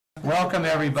Welcome,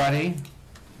 everybody,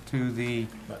 to the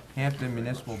Hampton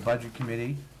Municipal Budget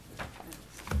Committee.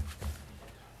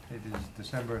 It is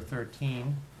December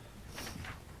 13.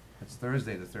 It's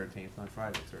Thursday the 13th, not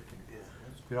Friday the 13th.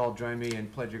 You'd all join me in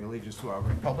pledging allegiance to our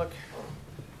republic.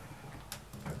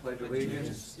 I pledge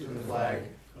allegiance to the flag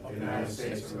of the United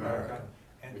States of America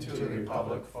and to the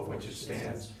republic for which it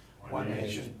stands, one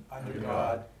nation, under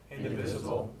God,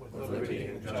 indivisible, with liberty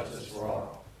and justice for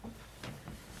all.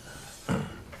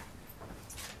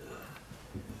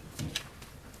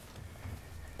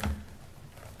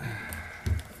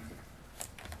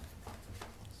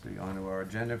 On to our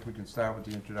agenda, if we can start with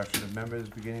the introduction of members,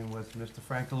 beginning with Mr.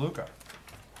 Frank DeLuca.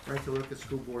 Frank DeLuca,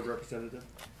 School Board Representative.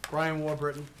 Brian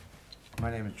Warburton. My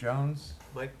name is Jones.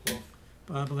 Mike Wolf.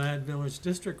 Bob Ladd, Village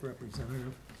District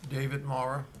Representative. David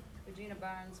Maurer. Regina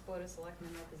Barnes, Board of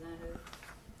Selectmen Representative.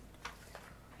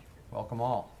 Welcome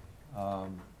all.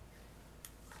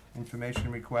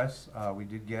 Information requests, we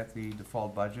did get the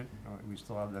default budget. We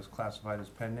still have this classified as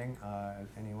pending.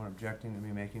 Anyone objecting to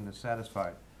me making this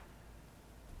satisfied?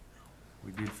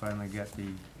 We did finally get the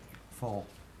full,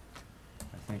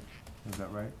 I think, is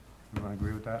that right? Everyone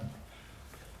agree with that?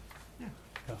 Yeah,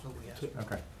 absolutely.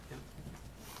 Okay.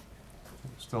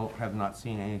 Still have not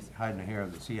seen any hide nor hair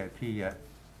of the CIP yet.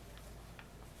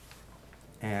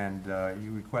 And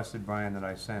you requested, Brian, that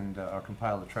I send or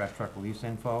compile the trash truck lease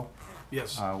info.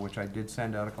 Yes. Which I did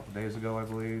send out a couple days ago, I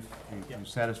believe. You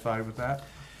satisfied with that?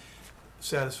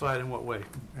 Satisfied in what way?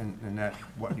 And that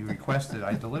what you requested,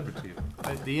 I delivered to you.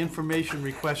 The information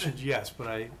requested, yes, but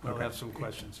I will Okay. have some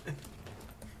questions.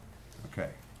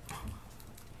 Okay.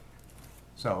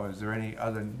 So is there any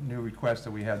other new requests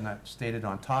that we have not stated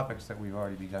on topics that we've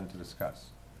already begun to discuss?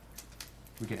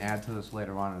 We can add to this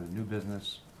later on in the new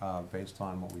business based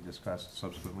on what we discussed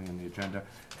subsequently in the agenda.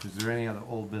 Is there any other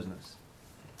old business?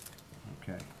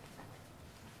 Okay.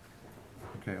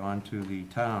 Okay, on to the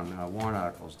town warrant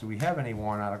articles. Do we have any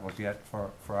warrant articles yet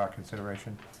for our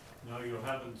consideration? No, you'll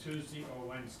have them Tuesday or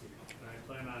Wednesday, and I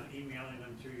plan on emailing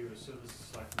them to you as soon as the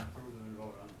selectmen approve them and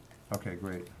vote on them. Okay,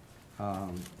 great.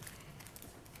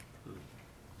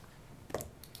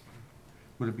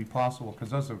 Would it be possible, because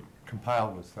those are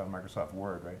compiled with Microsoft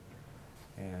Word, right?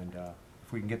 And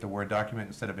if we can get the Word document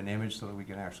instead of an image so that we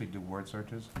can actually do word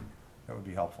searches, that would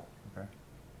be helpful, okay?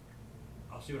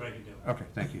 I'll see what I can do. Okay,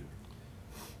 thank you.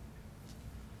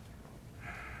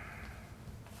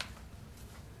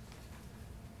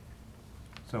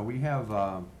 So we have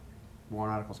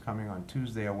warrant articles coming on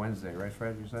Tuesday or Wednesday, right,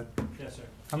 Fred, you said? Yes, sir.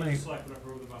 How many- The selectmen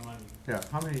approve them on Monday. Yeah,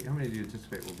 how many do you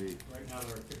anticipate will be? Right now,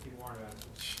 there are 50 warrant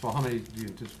articles. Well, how many do you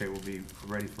anticipate will be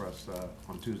ready for us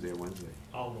on Tuesday or Wednesday?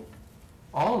 All of them.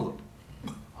 All of them?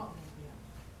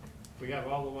 We have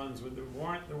all the ones with the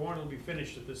warrant will be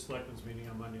finished at this selectmen's meeting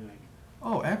on Monday night.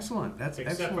 Oh, excellent, that's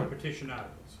Except for excellent. petition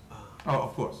articles. Oh,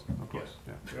 of course, Yes.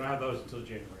 yeah. We don't have those until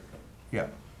January. Yeah.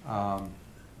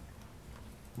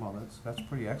 Well, that's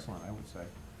pretty excellent, I would say.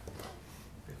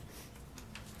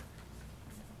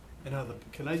 And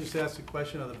can I just ask a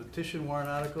question? Are the petition warrant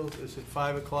articles, is it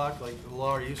 5 o'clock like the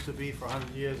law used to be for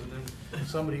 100 years? And then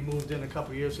somebody moved in a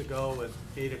couple years ago at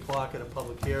 8 o'clock at a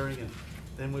public hearing, and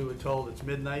then we were told it's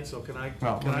midnight, so can I?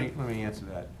 Well, let me answer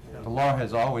that. The law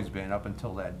has always been up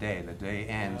until that day. The day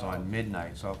ends on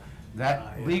midnight, so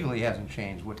that Yeah. legally hasn't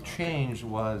changed. What changed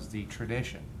was the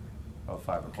tradition of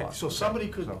 5 o'clock. Okay, so somebody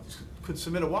could So-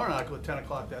 submit a warrant article at 10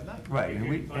 o'clock that night? Right, If and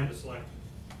you we, can find a select,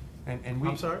 and we.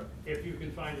 I'm sorry? if you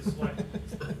can find a select,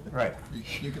 Right.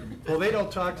 Well, they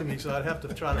don't talk to me, so I'd have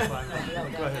to try to find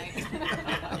one. Go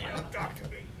ahead.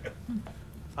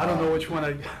 I don't know which one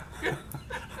I.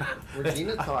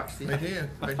 Regina talks to you. Right here.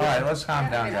 All right, let's calm I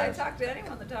down, mean, I guys. talk to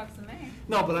anyone that talks to me.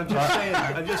 No, but I'm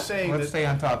just saying Let's that, stay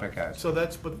on topic, guys. so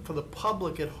that's, but for the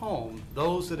public at home,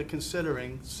 those that are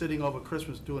considering sitting over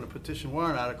Christmas doing a petition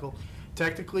warrant article,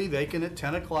 technically, they can at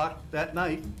 10 o'clock that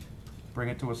night. Bring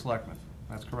it to a selectman.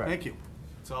 That's correct. Thank you.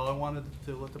 That's all I wanted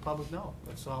to let the public know.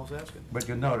 That's all I was asking. But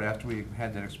you'll note, after we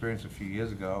had that experience a few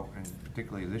years ago, and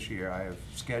particularly this year, I have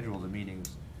scheduled the meetings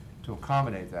to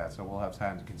accommodate that, so we'll have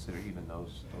time to consider even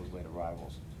those late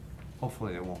arrivals.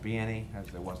 Hopefully there won't be any, as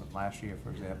there wasn't last year, for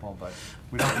example, but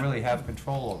we don't really have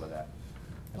control over that.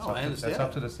 That's No, up I to- understand. That's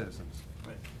up to the citizens.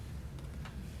 Right.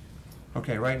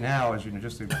 Okay, right now, as you know,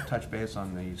 just to touch base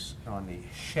on the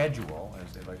schedule,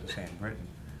 as they like to say in Britain,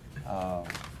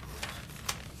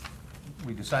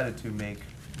 we decided to make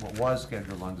what was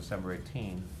scheduled on December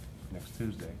 18, next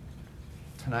Tuesday,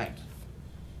 tonight,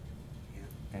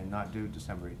 and not due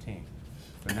December 18th.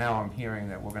 So now I'm hearing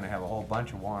that we're gonna have a whole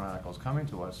bunch of warrant articles coming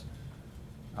to us.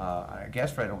 I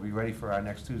guess, Fred, will be ready for our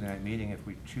next Tuesday night meeting if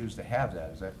we choose to have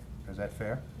that. Is that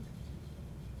fair?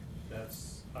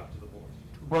 up to the board.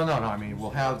 Well, no, I mean, we'll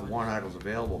have the warrant articles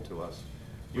available to us.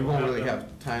 We You'll won't have really them.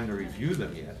 have time to review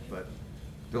them yet, but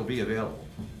they'll be available.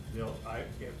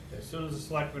 As soon as the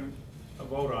selectmen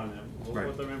vote on them, we'll Right.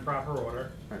 put them in proper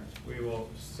order. Right. We will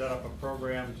set up a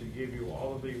program to give you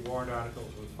all of the warrant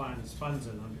articles with funds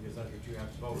in them, because that's what you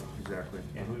have to vote on. Exactly.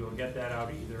 And we will get that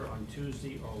out either on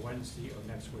Tuesday or Wednesday of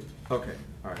next week. Okay,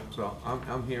 all right, so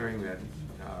I'm hearing that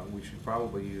we should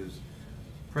probably use,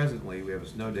 presently, we have a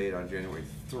snow date on January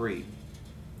 3,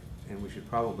 and we should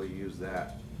probably use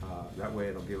that. That way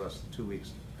it'll give us 2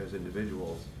 weeks as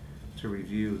individuals to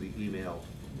review the email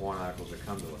warrant articles that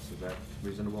come to us. Is that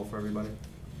reasonable for everybody?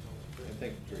 I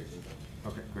think it's reasonable,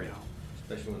 Okay, great.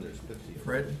 especially when there's 50.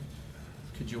 Fred,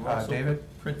 could you David? also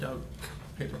print out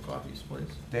paper copies, please?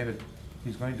 David,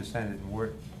 he's going to send it in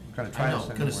Word, gonna I try to know, send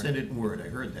it in gonna Word. send it in Word, I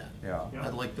heard that. Yeah. Yeah.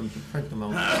 I'd like them to print them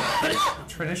out.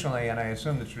 Traditionally, and I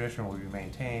assume the tradition will be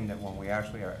maintained, that when we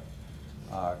actually are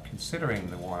considering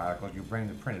the warrant articles, you bring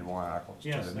the printed warrant articles to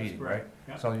Yes, the that's meeting, right? correct.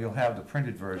 Yeah. So you'll have the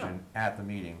printed version at the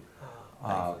meeting,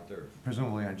 On the 3rd.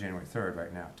 presumably on January 3rd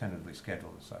right now, tentatively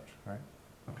scheduled as such, right?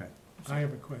 Okay. I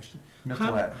have a question. Mr.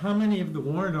 How, Ladd. how many of the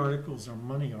warrant articles are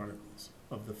money articles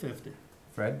of the 50?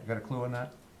 Fred, you got a clue on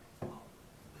that?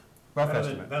 Rough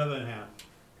estimate, Better than half,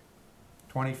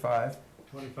 25,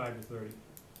 25 to 30.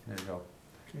 there you go.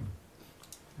 Okay.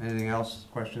 Anything else,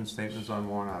 questions, statements on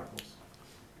warrant articles?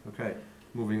 Okay,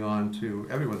 moving on to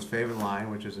everyone's favorite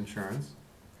line, which is insurance.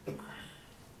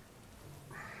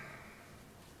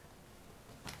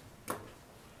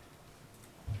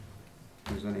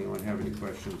 Does anyone have any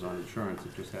questions on insurance?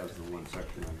 It just has the one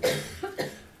section under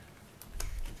it.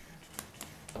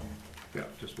 Yeah,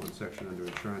 just one section under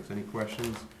insurance. Any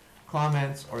questions,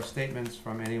 comments, or statements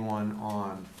from anyone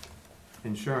on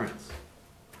insurance?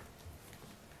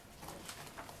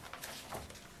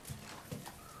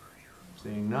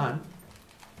 Seeing none.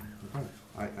 Okay,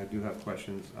 I do have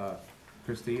questions.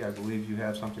 Christie, I believe you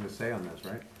have something to say on this,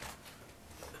 right?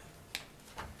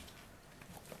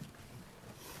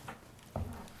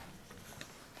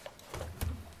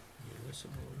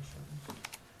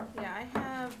 Yeah, I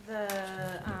have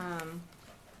the,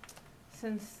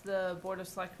 since the Board of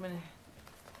Selectmen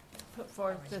put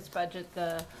forth this budget,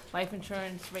 the life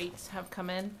insurance rates have come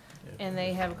in, and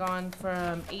they have gone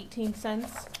from 18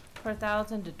 cents per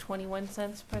thousand to 21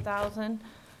 cents per thousand.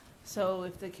 So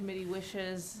if the committee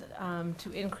wishes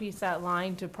to increase that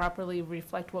line to properly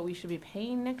reflect what we should be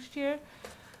paying next year,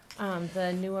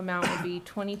 the new amount would be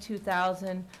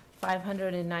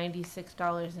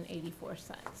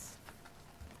 $22,596.84.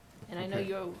 And I know Okay.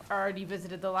 you already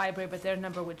visited the library, but their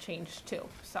number would change too,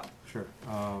 so, Sure.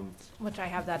 which I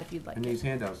have that if you'd like And it. these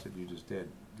handouts that you just did,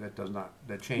 that does not,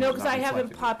 that change No, is because not I haven't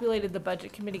reflected. populated the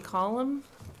budget committee column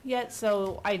yet,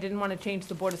 so I didn't want to change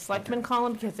the Board of Selectmen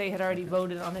column because they had already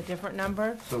voted on a different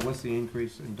number. So what's the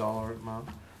increase in dollar amount?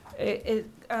 It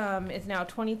is now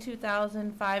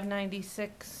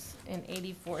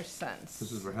 $22,596.84.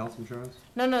 This is for health insurance?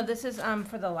 No, this is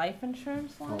for the life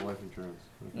insurance Oh, line. life insurance.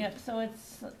 Okay. Yep, so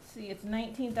it's, let's see, it's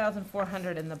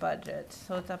 19,400 in the budget,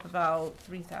 so it's up about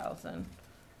 3,000.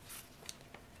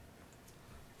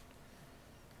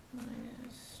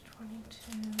 Minus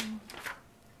 22.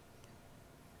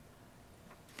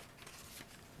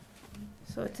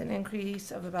 So it's an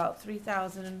increase of about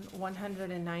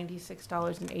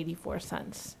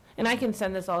 $3,196.84. And I can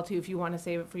send this all to you if you want to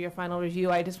save it for your final review.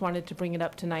 I just wanted to bring it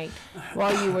up tonight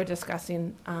while you were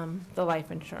discussing the life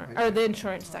insurance, or the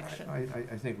insurance section. I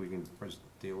think we can first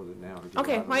deal with it now. to get it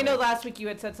Okay, out of the I know way. last week you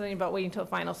had said something about waiting until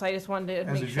final, so I just wanted to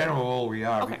As make a sure. general rule, we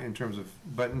are, Okay. in terms of,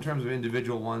 but in terms of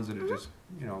individual ones that are just,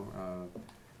 you know,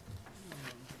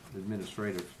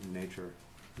 administrative in nature,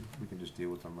 we can just deal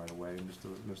with them right away.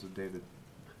 Mr. David,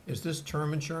 Is this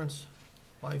term insurance,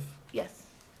 life? Yes,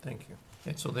 Thank you.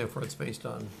 And so therefore it's based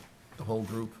on the whole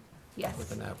group yes.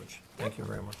 with an average? Thank you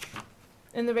very much.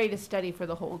 And the rate is steady for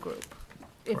the whole group.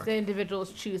 If Correct. the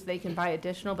individuals choose, they can buy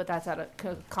additional, but that's at a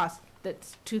cost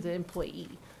that's to the employee,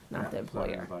 yeah, not the it's not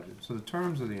in the employer. budget. So the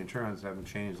terms of the insurance haven't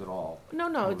changed at all. No,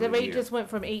 over the the rate year. just went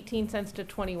from 18 cents to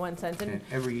 21 cents, And and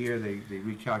every year, they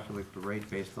recalculate the rate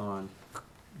based on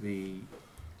the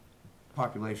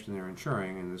population they're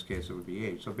insuring. In this case, it would be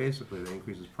age. So basically, the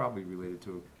increase is probably related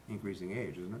to increasing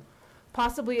age, isn't it?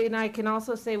 possibly, and I can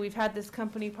also say we've had this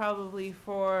company probably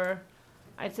for,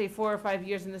 I'd say 4 or 5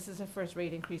 years, and this is the first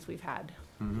rate increase we've had,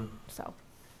 Mm-hmm. so.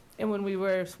 And when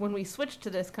we switched to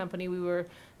this company, we were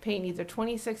paying either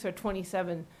 26 or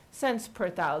 27 cents per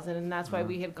thousand, and that's why Mhm.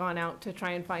 we had gone out to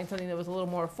try and find something that was a little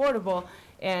more affordable,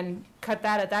 and cut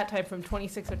that at that time from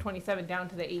 26 or 27 down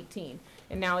to the 18.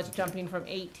 And now it's jumping from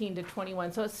 18 to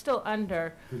 21, so it's still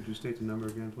under. Could you state the number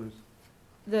again, please?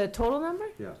 The total number?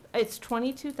 Yeah. It's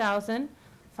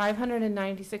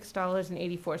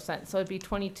 $22,596.84, so it'd be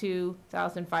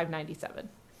 $22,597.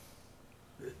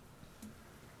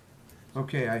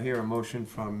 Okay, I hear a motion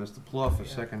from Mr. Plouffe, a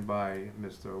second by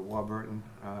Mr. Warburton.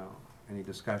 Any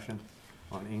discussion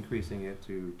on increasing it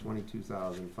to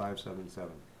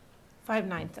 22,577?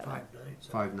 597.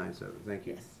 597, thank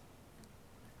you. Yes.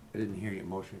 I didn't hear your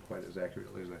motion quite as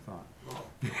accurately as I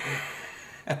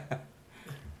thought.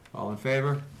 All in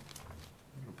favor?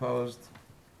 Opposed?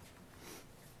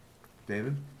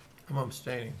 David? I'm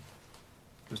abstaining.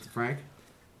 Mr. Frank?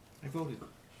 I voted.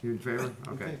 You in favor? In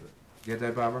Okay. favor. Get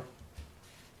that, Barbara?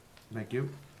 Thank you.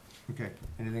 Okay,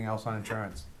 anything else on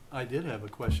insurance? I did have a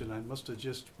question. I must have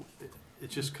just, it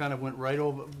just kind of went right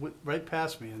over, right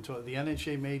past me until the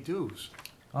NHA made dues.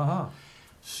 Uh-huh.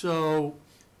 So,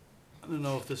 I don't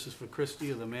know if this is for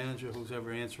Christie or the manager, who's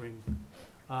ever answering.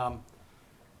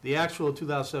 The actual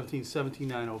 2017,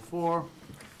 17,904.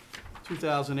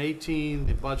 2018,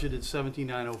 the budgeted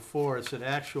 17,904. It said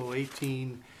actual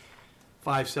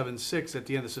 18,576 at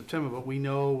the end of September, but we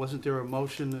know, wasn't there a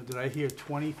motion, did I hear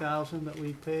 20,000 that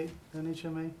we paid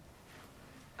NHMA?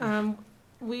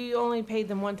 We only paid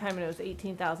them one time and it was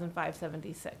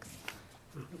 $18,576.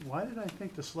 Why did I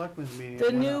think the selectmen's meeting? The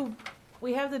went up? new,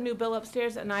 we have the new bill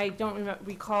upstairs and I don't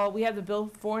recall, we have the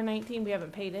bill for 19, we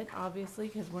haven't paid it, obviously,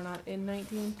 because we're not in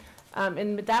 19.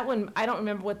 And with that one, I don't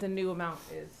remember what the new amount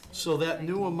is. So that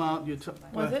new amount you took.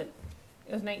 Was it?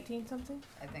 It was 19 something?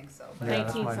 I think so. Yeah,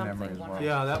 that's 19 my something. memory as well.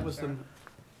 Yeah, that was the,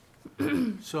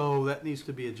 so that needs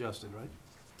to be adjusted, right?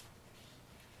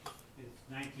 It's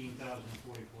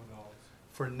 $19,044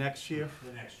 For next year, for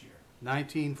the next year,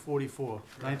 1944,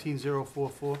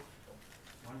 19044.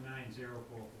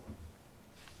 19044.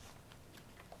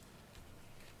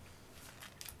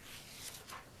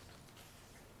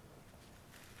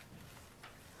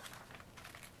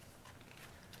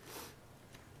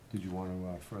 Did you want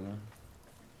to further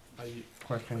I,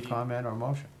 question, Are you- comment, or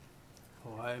motion?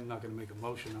 oh, I'm not gonna make a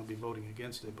motion, I'll be voting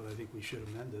against it, but I think we should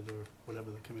amend it, or whatever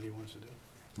the committee wants to do.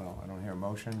 Well, I don't hear a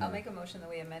motion. I'll make a motion that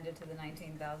we amend it to the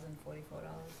 $19,044.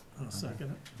 I'll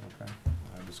second it. Okay,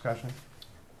 discussion?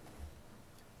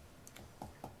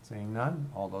 Seeing none,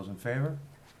 all those in favor?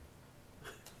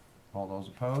 All those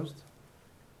opposed?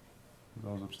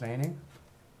 Those abstaining?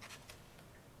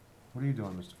 What are you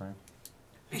doing, Mr. Frank?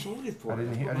 I voted for I it.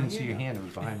 didn't hear, I didn't see your hand, it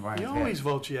was behind Ryan's He head. always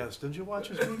votes yes, didn't you watch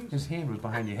his meetings? His hand was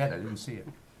behind your head, I didn't see it.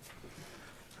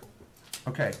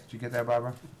 Okay, did you get that,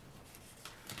 Barbara?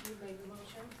 You made the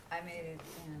motion? I made it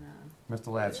and,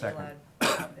 Mr. Ladd, second.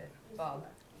 Bob.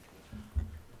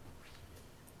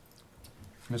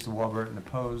 Mr. Warburton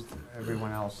opposed,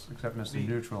 everyone else except Mr. Me.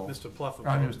 Neutral. Mr. Pluff.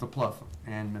 Mr. Plouffe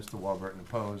and Mr. Warburton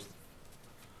opposed.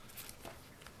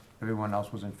 Everyone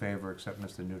else was in favor except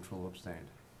Mr. Neutral abstained.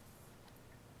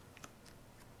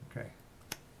 Okay.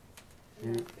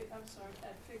 I'm sorry,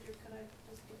 that figure, could I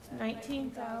just get that?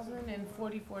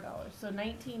 $19,044, so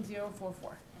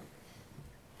 19,044.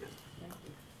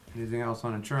 Anything else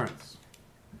on insurance?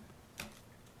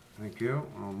 Thank you.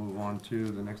 I'll move on to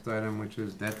the next item, which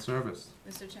is debt service.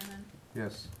 Mr. Chairman,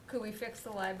 Yes. could we fix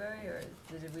the library, or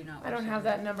did we not? I don't wish to have do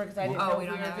that number because I didn't Oh, know we if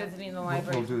we don't were have it? visiting the We'll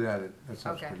library. do that at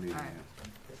subsequent Okay, meeting. all right.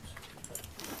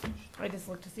 yeah. I just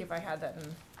looked to see if I had that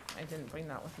and I didn't bring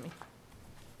that with me.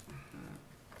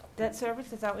 Debt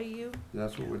service, is that what you?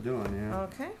 That's what we're doing, yeah.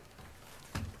 Okay.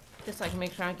 Just so I can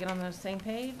make sure I get on the same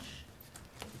page.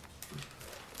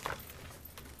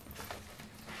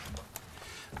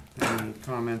 Any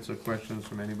comments or questions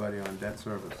from anybody on debt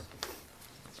service?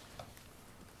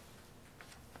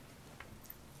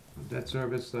 Debt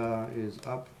service is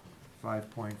up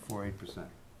 5.48%.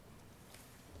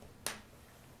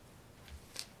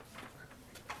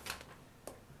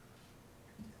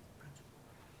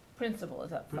 Principal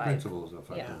is up 5. Principal is up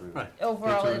Yeah. 5.48%. Right.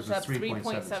 Overall, Debt it's service up is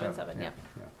 3.77, yeah.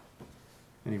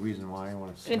 Any reason why you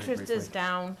want to? Interest is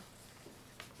down.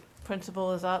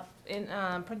 Principal is up.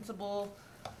 Principal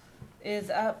is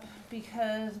up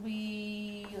because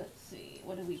let's see,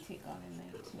 what did we take on in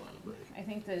 19? I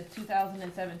think the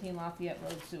 2017 Lafayette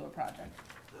Road Sewer Project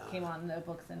came on the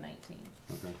books in 19.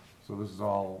 Okay, so this is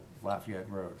all Lafayette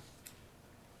Road.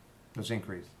 This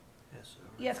increase.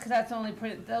 Yes, because that's only,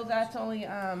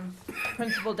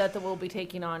 principal debt that we'll be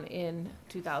taking on in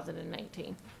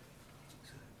 2019.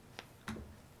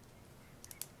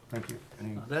 Thank you.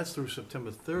 Any? That's through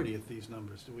September 30th, these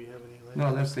numbers. Do we have any later?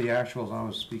 No, that's the actuals. I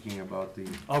was speaking about the.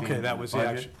 Okay, change that in was the the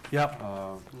budget. action. Yep.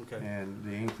 Okay. And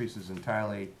the increase is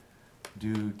entirely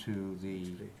due to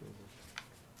the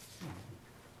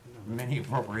many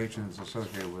appropriations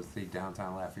associated with the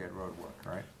downtown Lafayette Road work,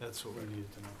 right? That's what we needed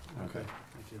to know. Okay. Okay,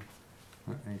 thank you.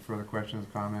 Any further questions,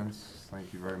 comments?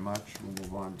 Thank you very much. We'll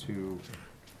move on to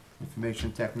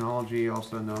information technology,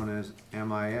 also known as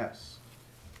MIS.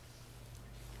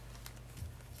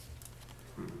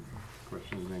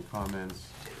 Questions and comments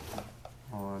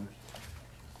on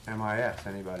MIS,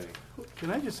 anybody?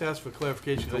 Can I just ask for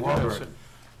clarification? Mr. I do have Walberg.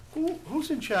 some- Who's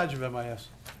in charge of MIS?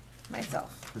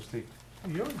 Myself. Christie? Oh,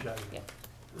 you're in charge of it?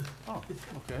 Oh,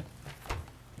 okay.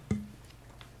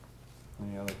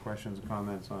 Any other questions or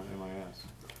comments on MIS?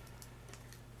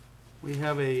 We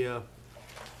have a,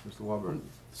 Mr. Walberg?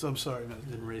 so I'm sorry, I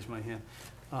didn't raise my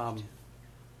hand.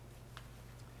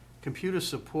 Computer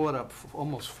support up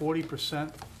almost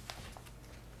 40%.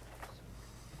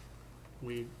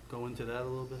 We go into that a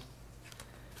little bit?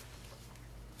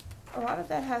 A lot of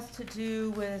that has to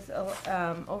do with,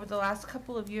 over the last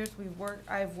couple of years,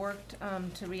 I've worked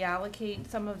to reallocate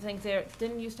some of the things there.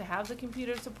 Didn't used to have the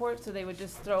computer support, so they would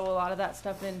just throw a lot of that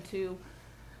stuff into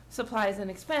supplies and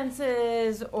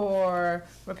expenses, or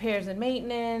repairs and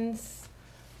maintenance,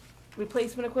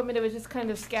 replacement equipment. It was just kind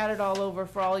of scattered all over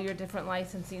for all your different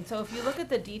licensing. So if you look at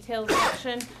the details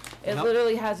section, it Yep.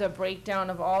 literally has a breakdown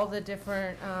of all the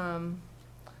different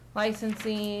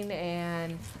licensing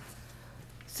and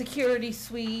security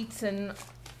suites and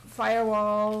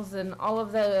firewalls and all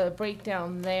of the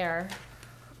breakdown there.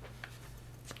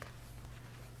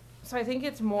 So I think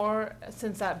it's more,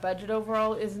 since that budget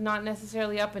overall is not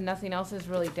necessarily up and nothing else is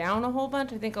really down a whole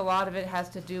bunch, I think a lot of it has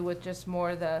to do with just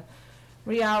more the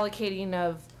reallocating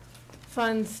of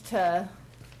funds to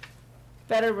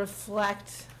better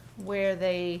reflect where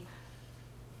they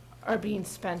are being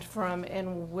spent from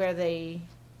and where they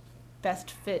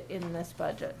best fit in this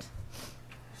budget.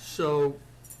 So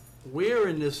where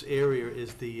in this area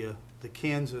is the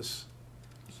Kansas?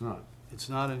 It's not. It's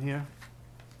not in here?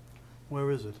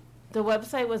 Where is it? The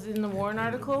website was in the Warren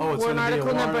article. Oh, it's gonna be a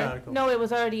Warren article. No, it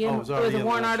was already in, Oh, it it was already was a in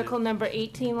Warren last article year. number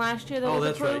 18 last year that Oh, was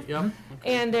that's right, approved. yep.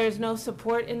 And there's no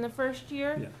support in the first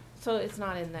year, Yeah. so it's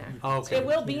not in there. Okay. It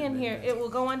will be in here. It will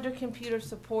go under computer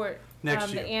support. Next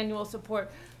The year. annual support,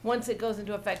 once it goes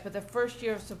into effect, but the first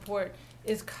year of support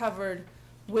is covered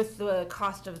with the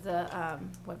cost of the,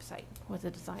 website, with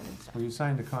the design and stuff, Well, you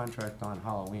signed a contract on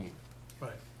Halloween.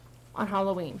 Right, on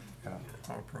Halloween. Yeah.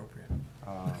 How appropriate.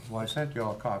 Well, I sent you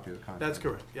all a copy of the contract. that's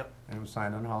correct, yep. And it was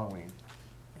signed on Halloween.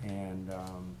 And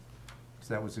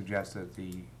so that would suggest that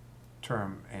the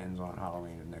term ends on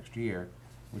Halloween of next year,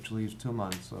 which leaves 2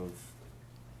 months of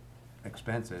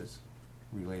expenses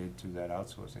related to that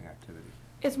outsourcing activity.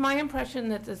 It's my impression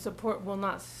that the support will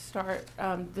not start,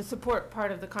 the support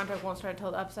part of the contract won't start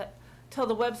till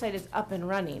the website is up and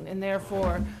running, and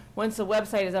therefore, once the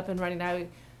website is up and running,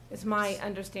 it's my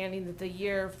understanding that the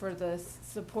year for the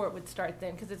support would start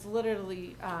then, because it's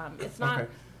literally, it's not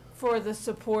Okay. for the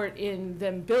support in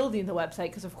them building the website,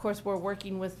 because of course, we're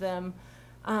working with them,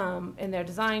 and their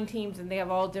design teams, and they have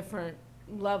all different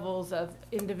levels of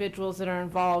individuals that are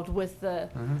involved with the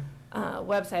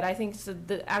website. I think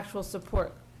the actual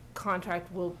support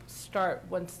contract will start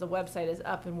once the website is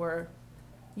up and we're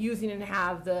using and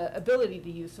have the ability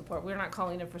to use support. We're not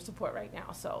calling it for support right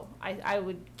now, so I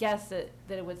would guess that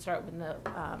it would start when the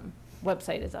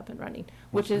website is up and running,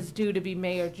 which is due to be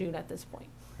May or June at this point.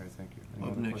 Okay, thank you. Any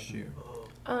Of other next questions?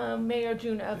 year. May or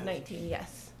June of 19,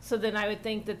 yes. So then I would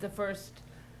think that the first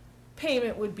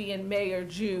payment would be in May or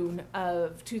June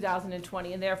of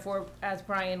 2020, and therefore, as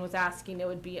Brian was asking, it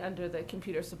would be under the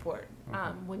computer support Okay.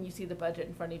 when you see the budget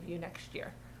in front of you next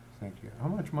year. Thank you. How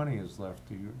much money is left,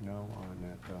 do you know, on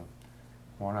that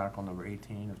warrant article number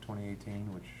 18 of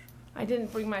 2018, which I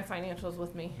didn't bring my financials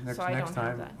with me, so I next don't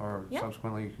have time, that. or Yep.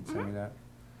 subsequently, you can send me that?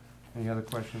 Any other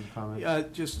questions, comments?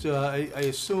 I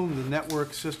assume the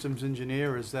network systems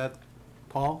engineer, is that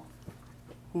Paul?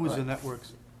 Who is the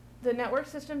networks? The network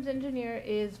systems engineer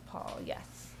is Paul,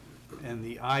 yes. And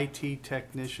the IT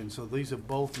technician, so these are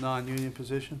both non-union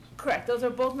positions? Correct, those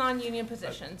are both non-union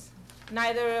positions.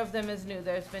 Neither of them is new.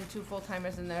 There's been 2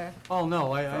 full-timers in there. Oh, no,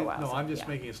 For a while, so, I'm just yeah.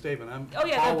 making a statement. Oh,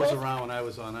 yeah, Paul they're was both- around when I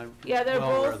was on, I'm Yeah, they're well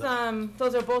aware both, of that.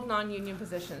 those are both non-union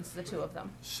positions, the 2 of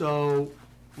them. So,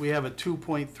 we have a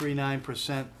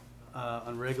 2.39%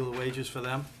 on regular wages for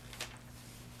them?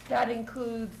 That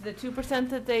includes the 2%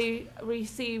 that they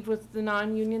received with the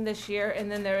non-union this year, and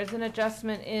then there is an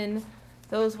adjustment in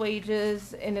those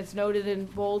wages, and it's noted in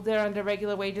bold there under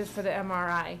regular wages for the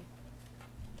MRI,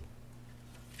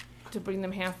 to bring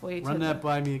them halfway to Run that the,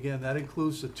 by me again. That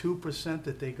includes the 2%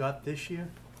 that they got this year?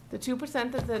 the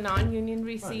 2% that the non-union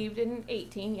received in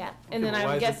 18, yeah. And Okay, then but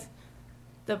why I is guess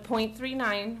the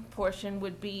 .39 portion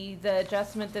would be the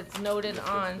adjustment that's noted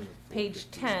on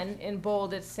page 10 in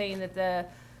bold. It's saying that the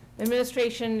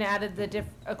Administration added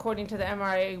according to the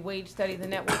MRA wage study, the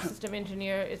network system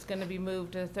engineer is gonna be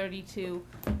moved to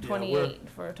 3228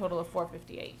 for a total of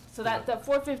 458. So that, the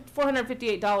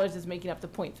 $458 is making up the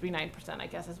 0.39%, I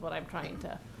guess is what I'm trying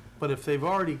to. But if they've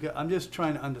already got, I'm just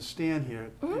trying to understand here,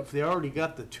 Mhm. if they already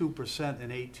got the 2%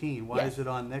 in 18, why Yes. is it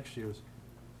on next year's?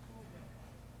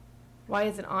 Why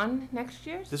is it on next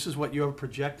year's? This is what you're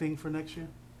projecting for next year?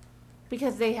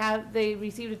 Because they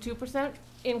received a 2%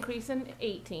 increase in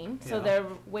 18, so Yeah. their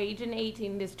wage in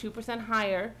 18 is 2%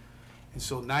 higher. And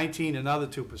so 19, another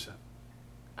 2%.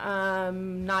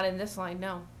 Not in this line,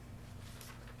 no.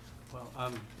 Well,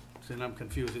 then I'm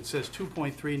confused. It says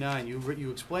 2.39, you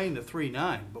explained the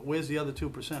 3.9, but where's the other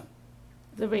 2%?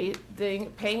 The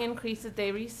pay increase that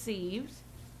they received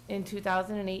in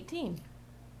 2018.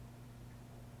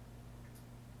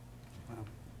 Well,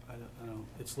 I don't,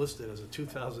 it's listed as a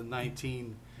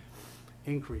 2019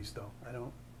 increase, though. I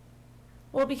don't,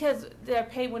 Well, because their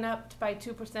pay went up by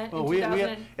 2% in well,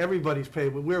 2000. everybody's pay,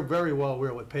 but we're very well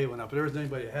aware what pay went up. There isn't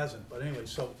anybody that hasn't. But anyway,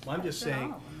 so I'm just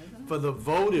saying, for the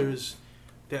voters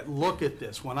that look at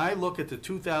this, when I look at the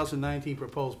 2019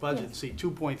 proposed budget and see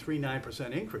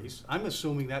 2.39% increase, I'm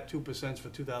assuming that 2% is for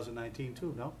 2019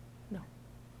 too, no?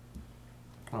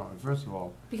 Oh, first of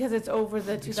all, Because it's over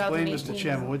the Explain, 2018. Mr.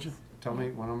 Chairman, would you? tell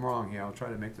me when I'm wrong here, I'll try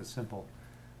to make this simple.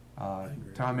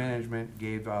 Town management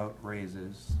gave out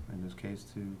raises, in this case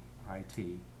to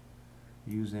IT,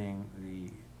 using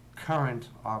the current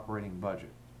operating budget,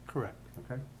 Correct.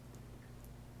 okay?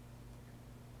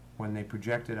 When they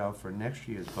projected out for next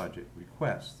year's budget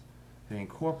request, they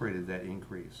incorporated that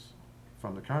increase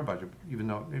from the current budget, even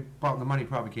though the money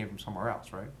probably came from somewhere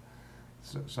else, right?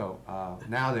 So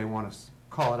now they want to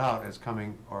call it out as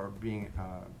coming or being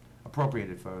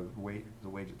appropriated for the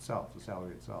wage itself, the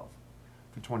salary itself,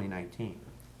 for 2019.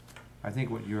 I think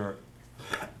what your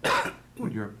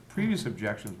previous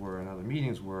objections were in other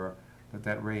meetings were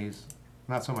that raise,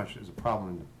 not so much is a problem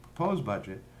in the proposed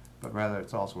budget, but rather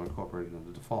it's also incorporated in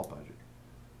the default budget.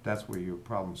 That's where your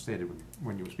problem stated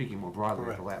when you were speaking more broadly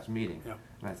at the last meeting. Yeah.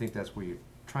 And I think that's where you're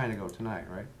trying to go tonight,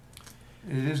 right?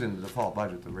 It is in the default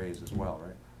budget, the raise as well,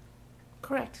 right?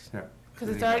 Correct, Yeah. because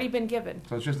it's already been given.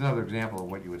 So it's just another example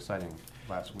of what you were citing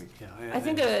last week. Yeah, I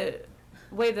think a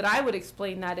way that I would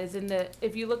explain that is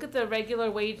if you look at the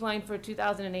regular wage line for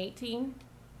 2018,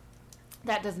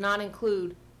 that does not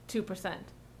include 2%.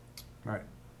 Right.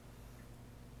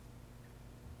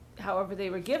 However, they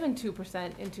were given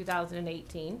 2% in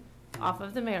 2018 off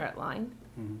of the merit line.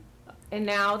 Mhm. And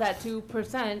now that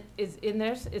 2% is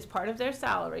is part of their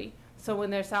salary. So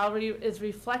when their salary is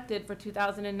reflected for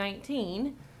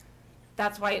 2019,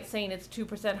 that's why it's saying it's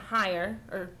 2% higher,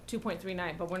 or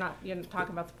 2.39, but you're not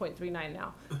talking about the 0.39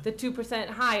 now. The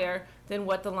 2% higher than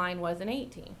what the line was in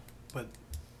 18. But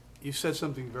you said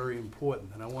something very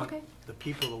important, and I want Okay. the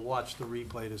people to watch the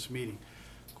replay of this meeting.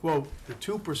 Quote, the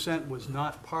 2% was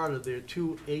not part of their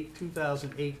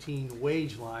 2018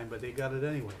 wage line, but they got it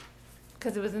anyway,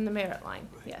 Because it was in the merit line,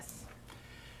 yes.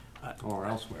 Or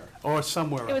elsewhere. or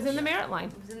somewhere else. It was in the merit line.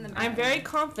 It was in the I'm merit very line.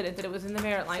 confident that it was in the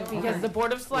merit line, So- because the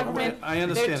Board of Selectmen, I their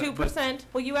understand it, but 2%,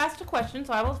 well, you asked a question,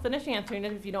 so I will finish answering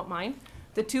it if you don't mind.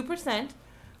 The 2%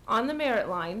 on the merit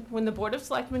line, when the Board of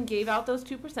Selectmen gave out those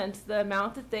 2%, the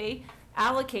amount that they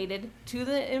allocated to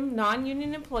the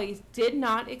non-union employees did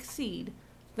not exceed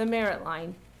the merit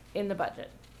line in the budget.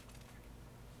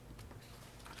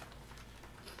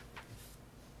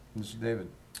 Mr. David,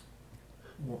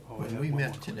 Oh, I When have we one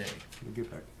met more today, you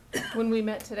get back. When we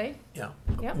met today, yeah,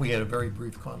 Yep. we had a very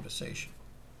brief conversation.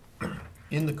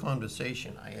 In the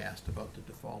conversation, I asked about the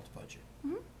default budget.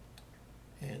 Mhm.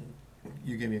 And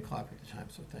you gave me a copy at the time,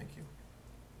 so thank you.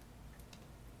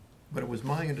 But it was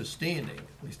my understanding,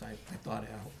 at least I thought,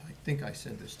 I think I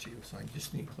said this to you, so I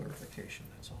just need clarification,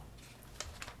 that's all.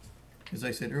 As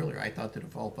I said earlier, I thought the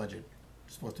default budget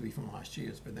was supposed to be from last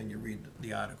year's, but then you read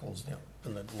the articles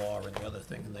and the law and the other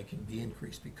thing, and they can be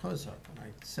increased because of, and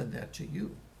I said that to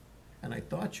you. And I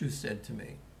thought you said to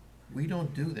me, we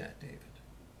don't do that, David.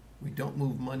 We don't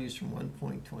move monies from one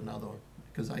point to another,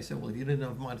 because I said, well, if you didn't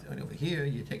have money over here,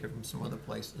 you take it from some other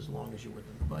place as long as you're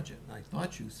within the budget. And I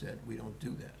thought you said, we don't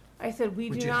do that. I said, we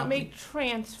Would do you not help make me?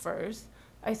 transfers.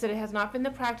 I said, it has not been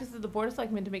the practice of the Board of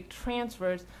Selectmen to make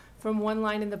transfers from one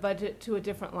line in the budget to a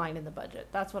different line in the budget.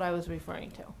 That's what I was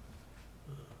referring to.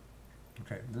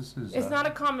 Okay, this is. It's not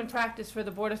a common practice for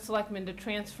the Board of Selectmen to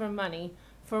transfer money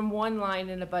from one line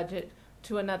in a budget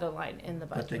to another line in the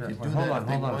But they budget. could do Hold that on, if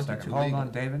they hold on a wanted second. to Hold on,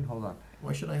 legally. David, hold on.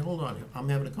 Why should I hold on? I'm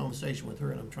having a conversation with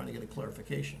her and I'm trying to get a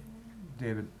clarification.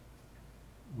 David,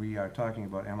 we are talking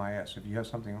about MIS. If you have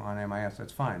something on MIS,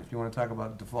 that's fine. If you want to talk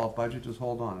about default budget, just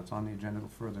hold on. It's on the agenda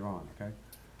further on, okay?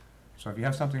 So if you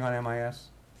have something on MIS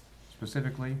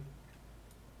specifically,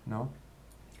 no?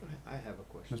 I have a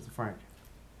question. Mr. Frank?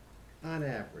 On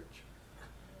average,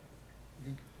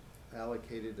 you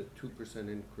allocated a 2%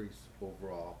 increase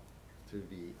overall to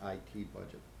the IT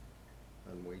budget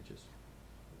on wages.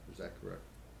 Is that correct?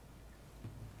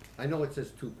 I know it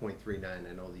says 2.39,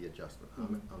 I know the adjustment.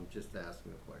 I'm just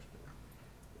asking a question.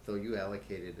 So you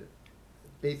allocated it,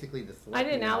 basically the I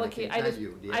didn't selectmen allocate, I not just,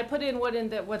 you, the- I put in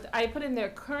I put in their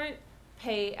current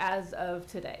pay as of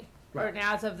today, or Right.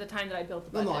 as of the time that I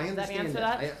built the No, budget. I Does that understand answer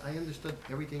that. that? I understood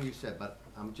everything you said, but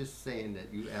I'm just saying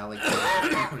that you allocated a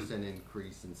 2%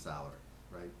 increase in salary,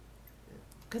 right?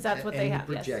 Cause that's what they have, And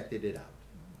you yes. projected it out,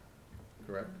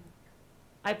 correct?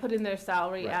 I put in their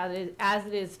salary Right. as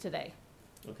it is today.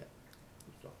 Okay.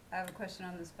 So, I have a question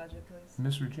on this budget, please.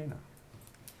 Ms. Regina?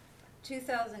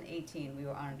 2018, we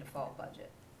were on a default budget.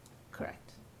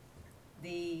 Correct.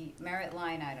 The merit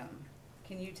line item,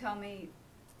 can you tell me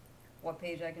what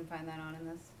page I can find that on in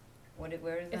this? Where is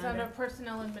that It's under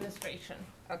personnel administration.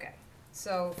 Okay,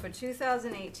 so for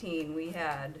 2018, we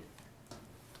had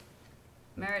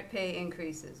merit pay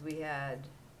increases. We had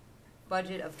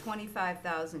budget of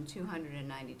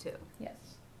 25,292. Yes.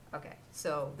 Okay,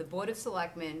 so the Board of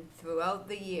Selectmen throughout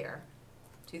the year,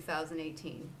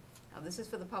 2018, now this is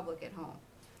for the public at home,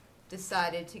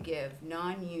 decided to give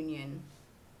non-union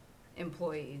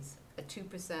employees a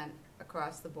 2%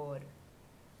 across the board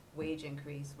wage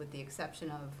increase, with the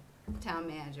exception of the town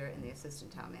manager and the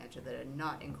assistant town manager that are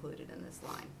not included in this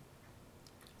line.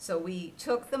 So we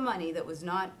took the money that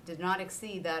did not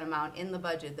exceed that amount in the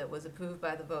budget that was approved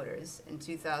by the voters in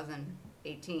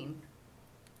 2018,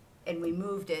 and we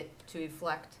moved it to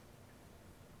reflect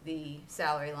the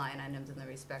salary line items in the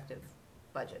respective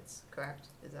budgets, correct?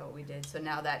 Is that what we did? So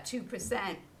now that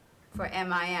 2% for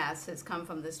MIS has come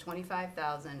from this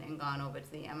 25,000 and gone over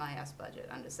to the MIS budget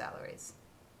under salaries.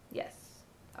 Yes.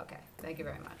 Okay, thank you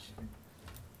very much.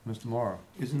 Mr. Morrow?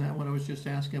 Isn't that what I was just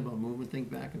asking about, moving things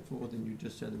back and forth, and you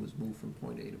just said it was moved from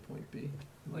point A to point B?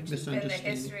 Am I Which has been the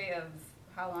misunderstanding? history of,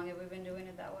 how long have we been doing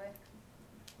it that way?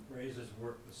 Raises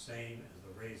work the same as the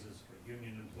raises for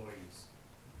union employees.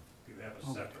 If you have a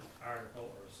Oh. separate article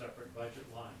or a separate budget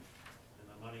line, and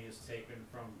the money is taken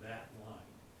from that line,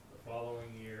 the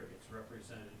following year, it's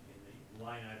represented in the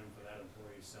line item for that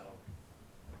employee's salary.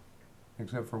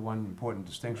 Except for one important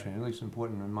distinction, at least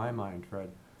important in my mind,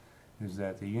 Fred, is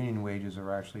that the union wages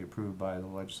are actually approved by the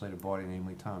legislative body,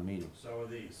 namely town meeting. So are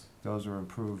these. Those are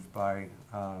approved by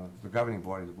the governing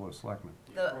body, the Board of Selectmen.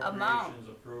 The amount- Appropriations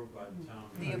approved by the town.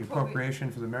 The The meeting.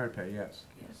 appropriation for the merit pay, yes,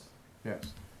 Yes.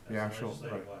 yes. The That's actual,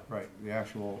 legislative line. right, the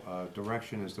actual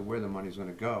direction as to where the money's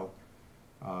gonna go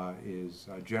is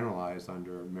generalized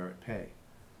under merit pay,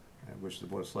 which the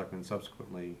Board of Selectmen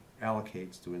subsequently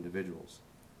allocates to individuals,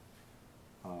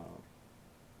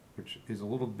 which is a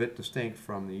little bit distinct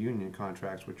from the union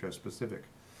contracts, which are specific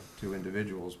to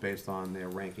individuals based on their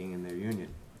ranking in their union.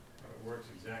 It works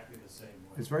exactly the same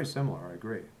way. It's very similar, I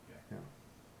agree. Yeah.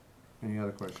 Yeah. Any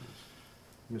other questions?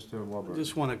 Mr. I Wahlberg?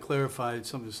 just want to clarify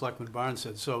something Selectman Barnes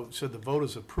said. So the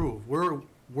voters approved. We're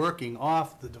working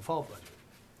off the default budget.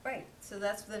 Right, so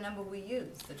that's the number we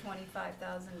used, the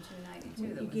 25,292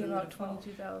 that You was gave in the out default.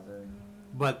 22,000.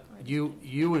 But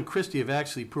you and Christie have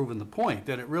actually proven the point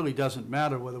that it really doesn't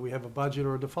matter whether we have a budget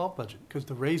or a default budget, because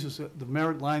the raises, the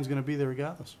merit line's going to be there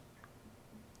regardless.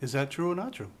 Is that true or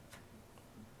not true?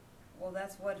 Well,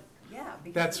 that's what, yeah,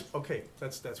 because. That's, okay,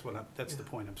 that's the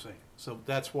point I'm saying. So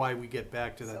that's why we get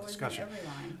back to that So is it discussion. every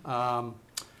line.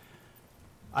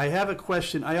 I have a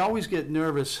question. I always get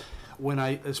nervous when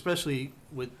especially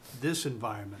with this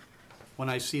environment, when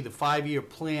I see the 5-year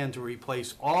plan to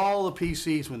replace all the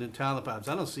PCs within town departments.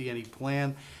 I don't see any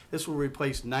plan. This will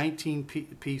replace 19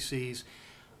 PCs.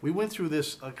 We went through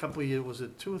this a couple of years, was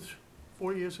it 2 or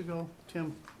 4 years ago,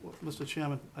 Tim, Mr.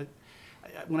 Chairman?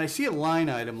 When I see a line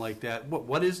item like that,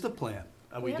 what is the plan?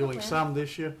 Are We we have a doing plan. some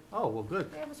this year? Oh, well,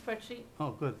 good. They have a spreadsheet,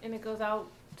 Oh, good. and it goes out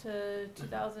to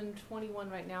 2021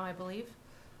 right now, I believe.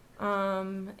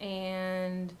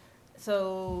 And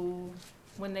so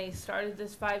when they started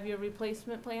this 5-year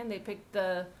replacement plan, they picked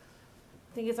I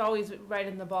think it's always right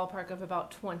in the ballpark of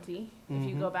about 20. If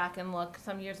you go back and look,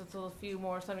 some years it's a few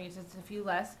more, some years it's a few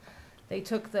less. They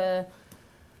took the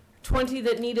 20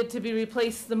 that needed to be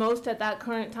replaced the most at that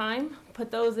current time,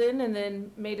 put those in, and then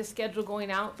made a schedule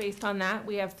going out based on that.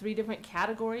 We have 3 different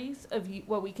categories of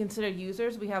what we consider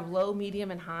users. We have low, medium,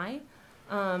 and high.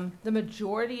 The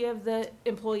majority of the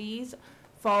employees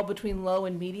fall between low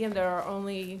and medium. There are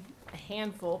only a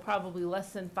handful, probably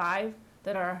less than 5,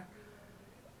 that are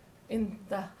in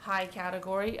the high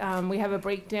category. We have a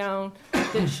breakdown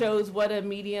that shows what a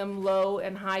medium, low,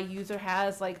 and high user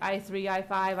has, like i3, i5,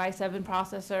 i7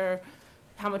 processor,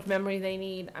 how much memory they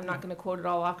need. I'm not gonna quote it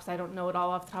all off, because I don't know it all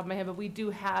off the top of my head, but we do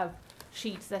have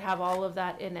sheets that have all of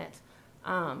that in it.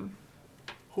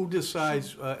 Who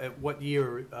decides at what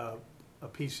year a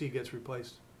PC gets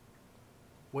replaced?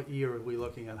 What year are we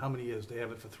looking at? How many years? They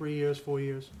have it for 3 years, 4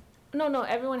 years, No,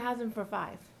 everyone has them for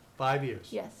 5. 5 years?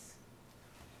 Yes.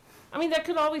 I mean, there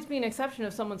could always be an exception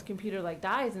if someone's computer like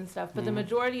dies and stuff, but the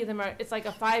majority of them are, it's like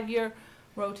a 5-year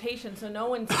rotation, so no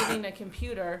one's getting a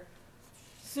computer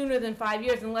sooner than 5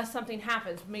 years unless something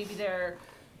happens. Maybe their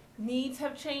needs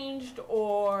have changed,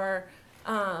 or,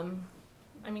 I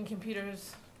mean,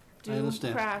 computers I do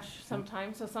understand. crash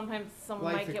sometimes, so sometimes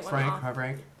someone Life might get one Frank, off.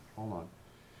 Frank, hold on.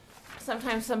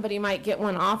 Sometimes somebody might get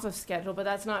one off of schedule, but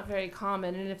that's not very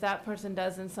common, and if that person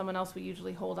does, then someone else we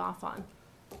usually hold off on.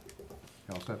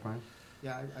 You all set, Brian?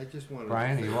 Yeah, I just wanted.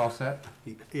 Brian, are you all set?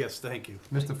 Yes, thank you.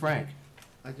 Mr. Frank?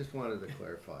 I just wanted to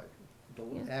clarify. The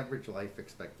Yeah. average life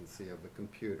expectancy of a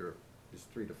computer is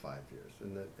 3 to 5 years,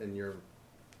 and your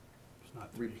It's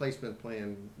not 3. replacement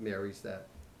plan marries that,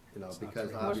 you know, It's not because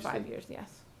 3. Or 5 obviously years,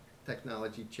 yes.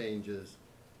 technology changes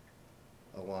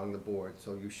along the board,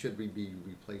 so you should be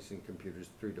replacing computers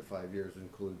 3 to 5 years,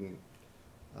 including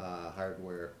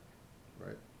hardware,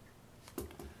 right?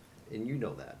 And you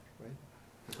know that, right?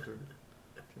 Mr.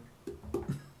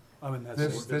 I mean,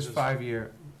 that's. This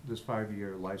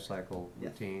 5-year life cycle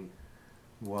Yes. routine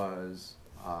was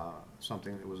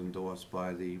something that was endorsed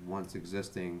by the once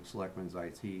existing Selectmen's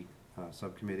IT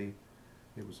subcommittee.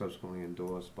 It was subsequently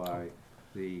endorsed by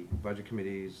the Budget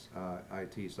Committee's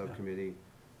IT subcommittee,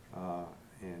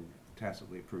 and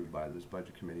tacitly approved by this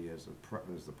Budget Committee as the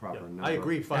proper Yeah, number. I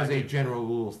agree, 5 As a years. general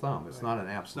rule of thumb, it's not an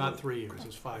It's absolute. not 3 years,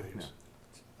 it's 5 years.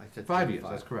 I said 5 3 years, to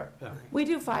that's 5. correct. Yeah. We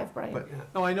do 5, Brian. But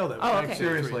No, I know that. Oh, Frank okay. said 3.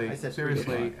 seriously, I said 3 to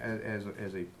seriously,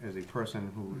 5. as a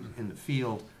person who's in the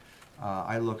field,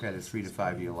 I look at a 3 to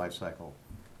 5 year life cycle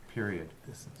period.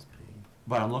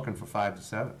 But I'm looking for 5 to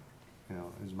 7, you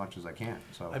know, as much as I can,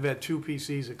 so. I've had 2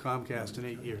 PCs at Comcast in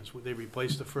 8 years. They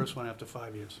replaced the first one after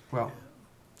 5 years. Well,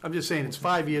 I'm just saying, it's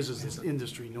 5 years is this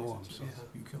industry norm, so,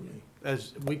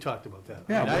 as we talked about that.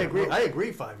 Yeah, I we're- agree, I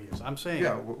agree 5 years, I'm saying,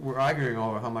 yeah, we're arguing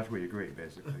over how much we agree,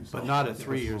 basically. so but not at let's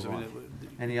 3 years. I move mean, on. it-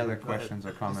 Any other Go ahead. questions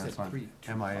or comments on 3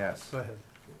 to MIS? Go ahead.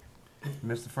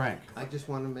 Mr. Frank? I just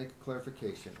want to make a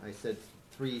clarification. I said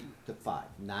 3 to 5,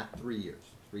 not 3 years.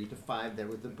 3 to 5, there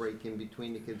was a break in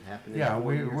between, it could happen in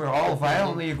 4 Yeah, years. we're all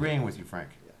violently agreeing with you, Frank.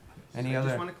 Yeah. Any I other-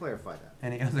 just want to clarify that.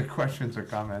 Any other questions or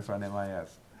comments on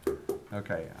MIS?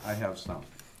 Okay, I have some,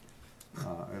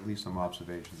 at least some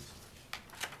observations.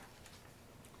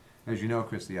 As you know,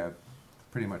 Christie, I've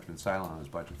pretty much been silent on this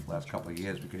budget for the last couple of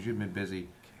years because you've been busy,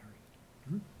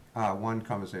 one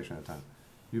conversation at a time.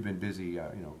 You've been busy,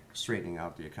 you know, straightening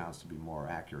out the accounts to be more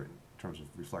accurate in terms of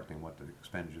reflecting what the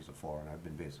expenditures are for, and I've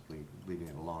been basically leaving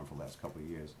it alone for the last couple of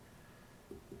years.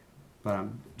 But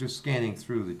I'm just scanning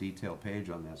through the detailed page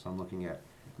on this. I'm looking at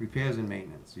repairs and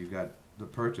maintenance. You've got the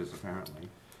purchase, apparently,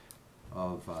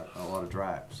 of a lot of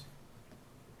drives.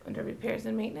 Under repairs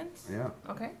and maintenance? Yeah.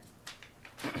 Okay.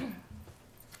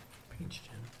 Page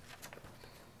 10.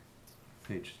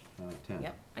 Page 10.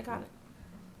 Yep, I got it.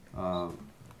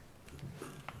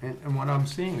 And what I'm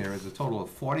seeing there is a total of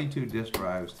 42 disk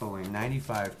drives totaling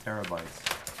 95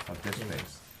 terabytes of disk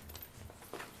space.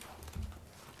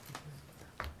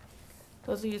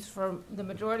 Those are used for, the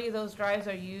majority of those drives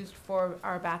are used for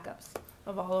our backups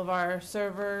of all of our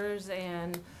servers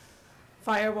and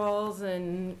firewalls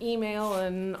and email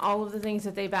and all of the things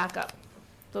that they back up.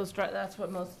 That's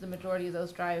what the majority of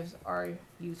those drives are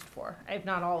used for, if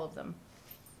not all of them.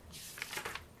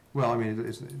 Well, I mean,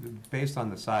 it's based on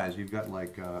the size. You've got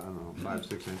like, I don't know, 5,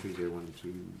 6 entries there, 1,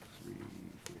 2, 3,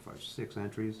 4, 5, 6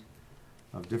 entries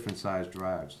of different sized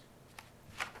drives.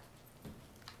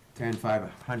 10,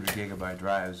 500 gigabyte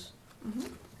drives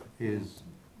is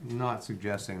not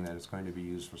suggesting that it's going to be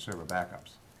used for server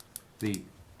backups. The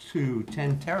 2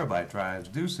 10 terabyte drives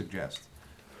do suggest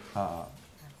a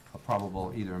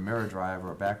probable either a mirror drive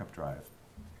or a backup drive.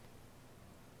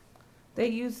 They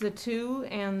use the 2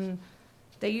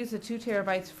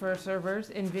 terabytes for servers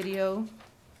and video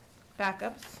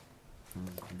backups.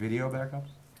 Video backups?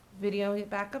 Video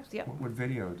backups, yep. What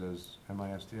video does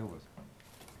MIS deal with?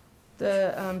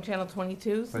 The channel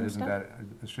 22s But and isn't stuff.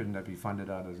 that, shouldn't that be funded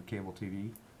out of the cable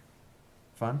TV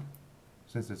fund,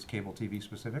 since it's cable TV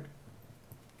specific?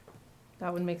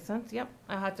 That would make sense, yep.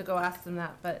 I had to go ask them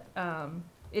that, but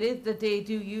it is that they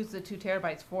do use the 2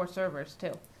 terabytes for servers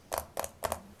too.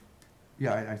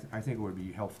 Yeah, I think it would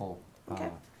be helpful Okay.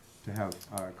 to have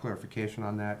clarification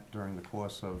on that during the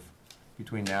course of,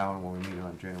 between now and when we meet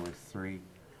on January 3.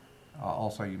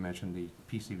 Also, you mentioned the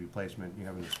PC replacement, you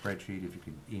have in the spreadsheet, if you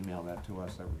could email that to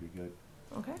us, that would be good,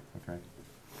 Okay. okay?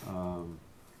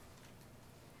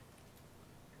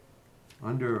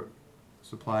 Under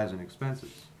supplies and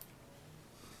expenses,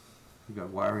 you've got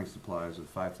wiring supplies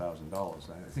of $5,000.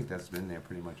 I think that's been there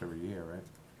pretty much every year, right?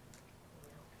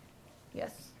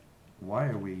 Yes. Why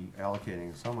are we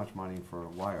allocating so much money for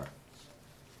wire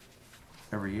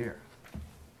every year?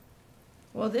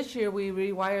 Well, this year we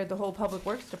rewired the whole Public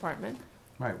Works Department,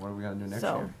 Right, what are we gonna do next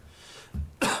so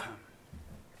year?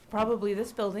 probably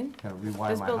this building. Can I rewire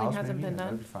This my building house hasn't maybe? been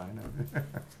That'd done.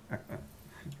 be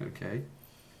fine. Okay.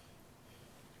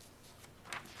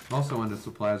 Also, under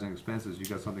supplies and expenses, you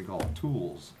got something called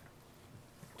tools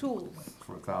Tools.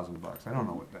 for $1,000. I don't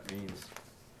know what that means.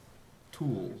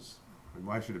 Tools. And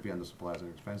why should it be under supplies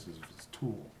and expenses if it's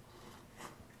tool?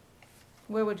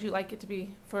 Where would you like it to be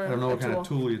for I don't know a what kind of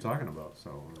tool? tool you're talking about,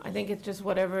 so. I think it's just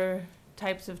whatever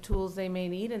types of tools they may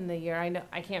need in the year. I know,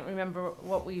 I can't remember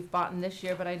what we've bought in this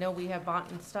year, but I know we have bought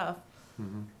in stuff.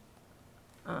 Mhm.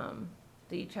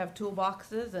 They each have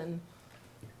toolboxes, and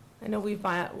I know we've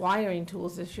bought wiring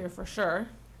tools this year for sure,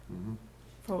 Mhm.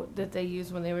 that they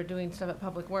used when they were doing stuff at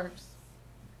Public Works.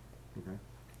 Okay.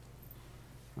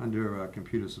 Under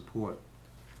computer support,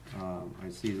 I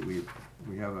see that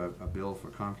we have a bill for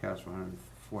Comcast for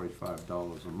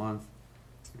 $145 a month.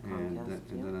 And Comcast, then,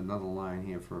 and yeah. then another line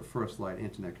here for a First Light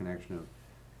internet connection of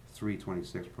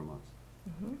 $326 per month.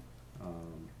 Mhm.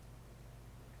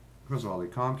 First of all, the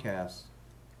Comcast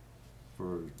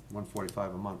for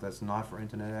 $145 a month, that's not for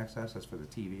internet access, that's for the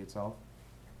TV itself?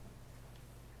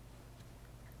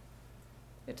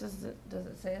 Does it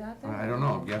say that there? I don't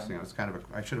know, I'm guessing, it's kind of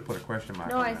I should have put a question mark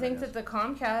No, on I that, think guess. that the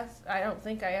Comcast, I don't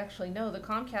think I actually know, the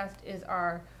Comcast is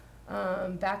our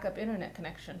backup internet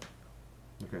connection.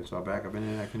 Okay, so our backup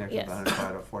internet connection is Yes.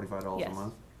 $145 a Yes.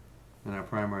 month? And our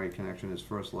primary connection is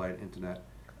First Light internet,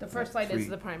 The First Light is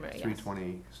the primary, yes.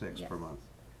 $326 per Yes. month.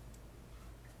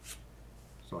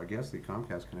 So I guess the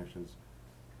Comcast connection's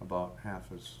about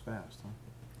half as fast, huh?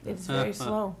 It's very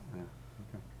slow, Yeah,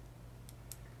 okay.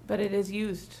 but it is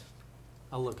used.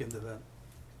 I'll look into that.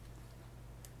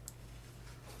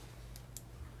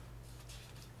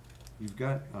 You've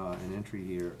got an entry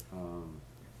here,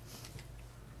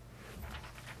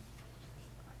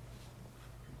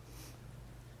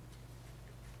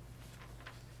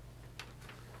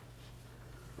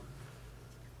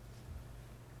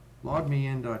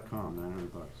 logmein.com,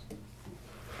 $900. I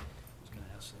was gonna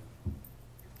ask that.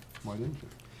 Why didn't you?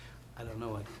 I don't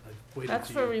know, I waited That's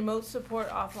till for you- remote support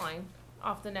offline,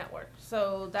 off the network.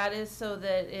 So that is so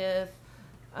that if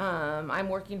I'm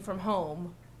working from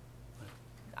home,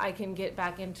 I can get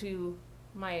back into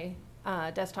my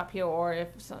desktop here, or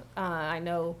if I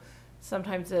know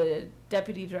sometimes the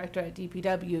deputy director at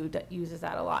DPW uses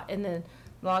that a lot. And then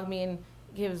LogMeIn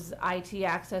gives IT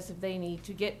access if they need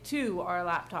to get to our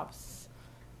laptops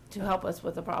to help us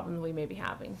with the problems we may be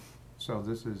having. So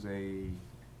this is a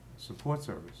support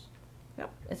service,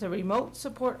 Yep, it's a remote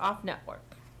support off network.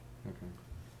 okay,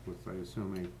 with, I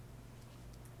assume,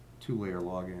 a 2-layer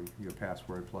login, your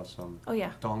password plus some Oh,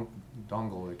 yeah,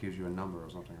 dongle that gives you a number or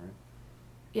something, right?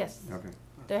 yes. Okay,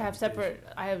 They have separate,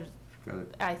 got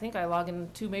it. I think I log in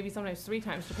 2, maybe sometimes 3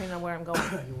 times, depending on where I'm going.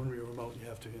 When you're remote, you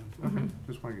have to, yeah. Mhm.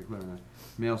 Just want to get clear on that.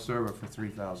 Mail server for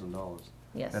 $3,000.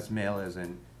 Yes, That's mail as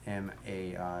in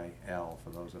MAIL for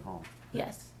those at home.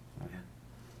 yes, Okay.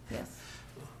 yes.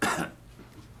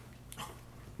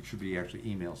 It should be actually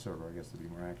email server, I guess, to be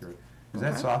more accurate. Is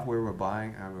that Okay. software we're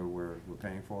buying, we're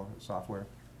paying for, software,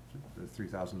 the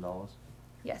 $3,000?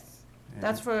 Yes, And-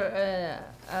 that's for a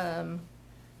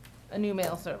new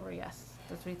mail server, yes,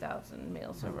 the 3,000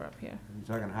 mail server up here. You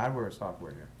talking hardware or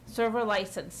software here? Server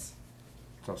license,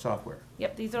 So software,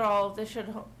 yep, these are all, this should,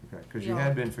 okay, because you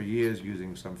had been for years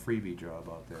using some freebie job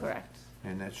out there. correct.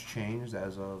 And that's changed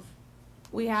as of,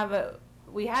 We had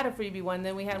a freebie one,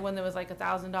 then we had one that was like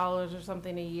 $1,000 or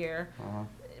something a year.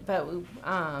 But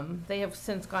they have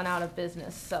since gone out of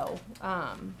business, so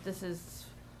this is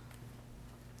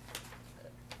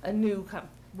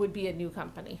would be a new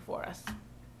company for us.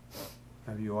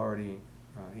 have you already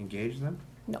engaged them?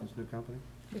 No. This new company?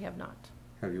 We have not.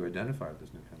 Have you identified this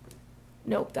new company?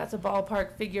 Nope, that's a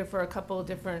ballpark figure for a couple of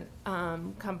different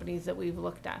companies that we've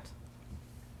looked at.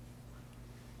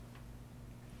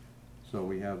 So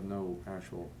we have no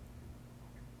actual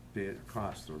bid,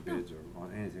 costs or bids or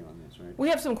on anything on this, right? We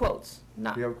have some quotes,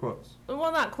 not, We have quotes.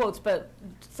 well, not quotes, but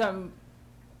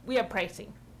we have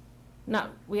pricing.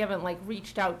 we haven't like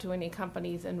reached out to any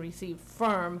companies and received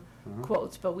firm Mhm.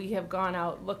 quotes, but we have gone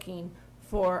out looking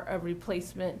for a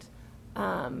replacement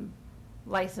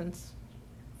license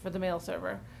for the mail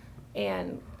server,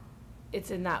 and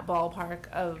it's in that ballpark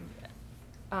of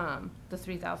the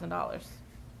 $3,000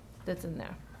 that's in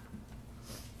there.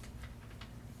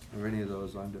 Are any of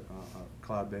those under,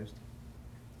 cloud-based?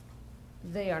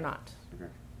 They are not. Okay.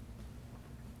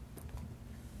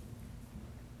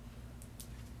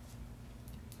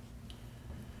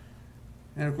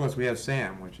 And of course, we have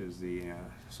SAM, which is the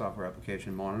software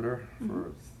application monitor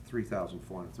for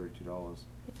 $3,432.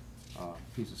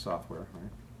 Piece of software,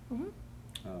 right? Mhm.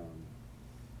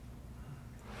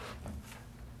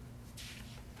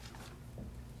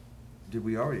 Did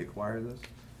we already acquire this?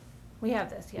 We have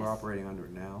this, yes. We're operating under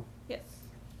it now, Yes.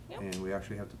 Yep. and we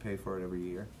actually have to pay for it every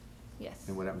year. Yes.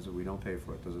 And what happens if we don't pay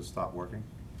for it? Does it stop working?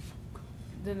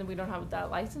 Then we don't have that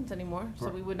license anymore, so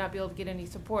Right. we would not be able to get any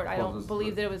support. I Well, don't does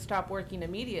believe the- that it would stop working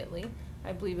immediately.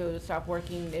 I believe it would stop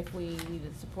working if we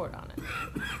needed support on it.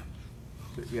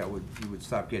 Yeah, you would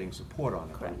stop getting support on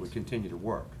it, but it Correct. would continue to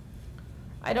work.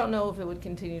 I don't know if it would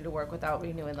continue to work without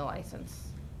renewing the license.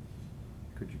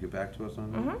 Could you get back to us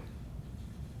on that? Mm-hmm.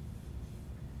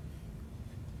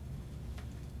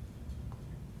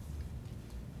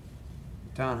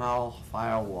 Town Hall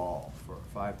firewall for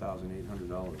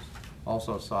 $5,800.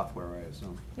 Also software, I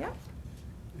assume. Yeah.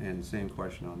 And same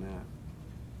question on that.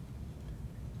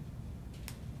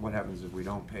 What happens if we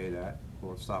don't pay that?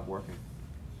 Will it stop working?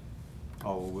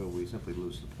 Or will we simply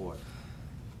lose support?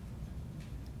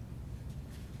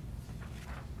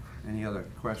 Any other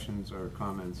questions or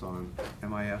comments on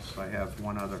MIS? I have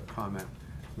one other comment,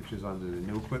 which is under the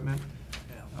new equipment.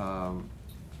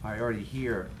 I already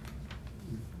hear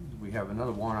we have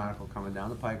another warrant article coming down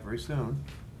the pike very soon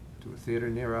to a theater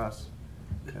near us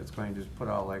that's going to put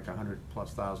out like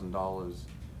 $100,000+.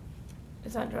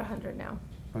 It's under 100 now.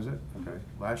 Was it? Okay.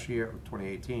 Last year,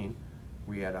 2018,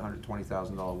 we had a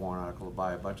 $120,000 warrant article to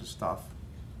buy a bunch of stuff,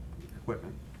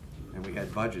 equipment, and we had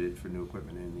budgeted for new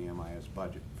equipment in the MIS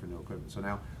budget for new equipment. So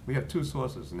now, we have two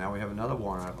sources, and now we have another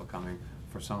warrant article coming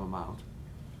for some amount,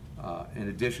 in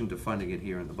addition to funding it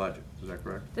here in the budget. Is that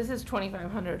correct? This is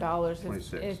 $2,500.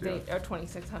 26, if they, yeah. or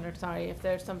 2,600. Sorry, if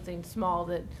there's something small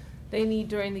that they need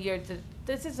during the year.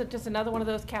 This is just another one of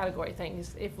those category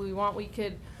things. If we want, we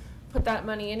could put that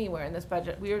money anywhere in this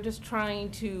budget. We are just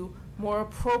trying to more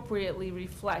appropriately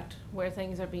reflect where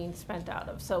things are being spent out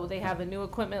of. So they have a new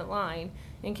equipment line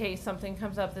in case something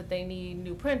comes up that they need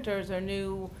new printers or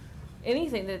new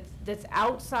anything that's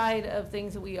outside of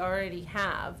things that we already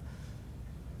have.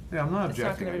 Yeah, I'm not It's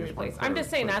not objecting. gonna I be just want replaced. I'm just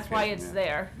saying that's why it's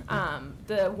clarification,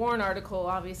 there. The warrant article,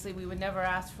 obviously, we would never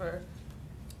ask for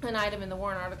an item in the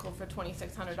warrant article for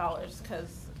 $2,600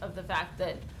 because of the fact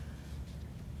that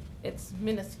it's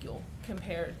minuscule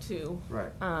compared to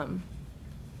Right.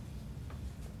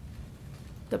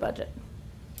 the budget.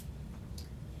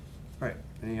 Right.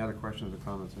 Any other questions or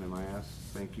comments on MIS?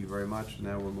 Thank you very much.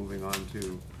 Now we're moving on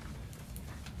to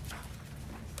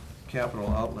capital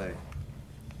outlay.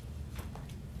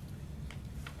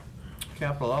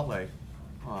 Capital outlay,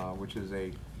 which is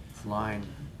a line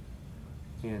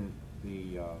in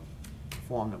the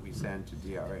form that we send to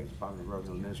DRA, Department of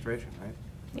Revenue Administration, right?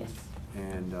 Yes.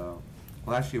 And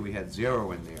last year we had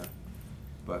 0 in there,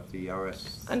 but the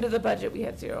RS. Under the budget, we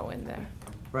had 0 in there.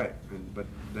 Right, but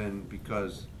then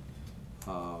because,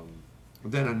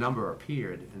 then a number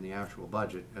appeared in the actual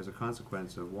budget as a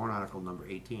consequence of warrant article number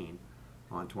 18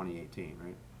 on 2018,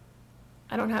 right?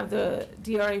 I don't have the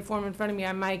DRA form in front of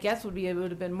me. My guess would be it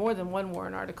would have been more than one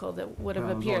warrant article that would have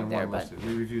No, there's appeared only there, one but. listed.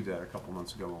 We reviewed that a couple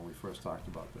months ago when we first talked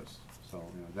about this. So,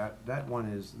 you know, that one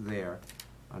is there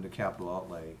under capital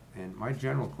outlay. And my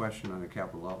general question under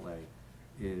capital outlay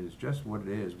is just what it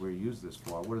is we use this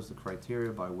for. What is the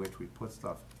criteria by which we put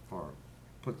stuff, or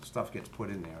stuff gets put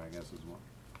in there, I guess is one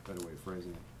better way of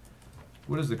phrasing it.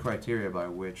 What is the criteria by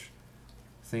which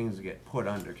things get put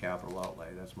under capital outlay?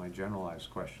 That's my generalized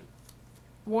question.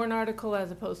 Warrant article as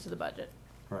opposed to the budget.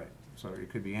 Right, so it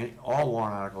could be all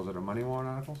warrant articles that are money warrant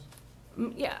articles?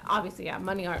 Yeah, obviously, yeah,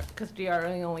 money art, because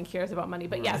DRA only cares about money,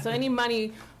 but yeah, so any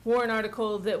money warrant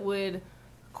article that would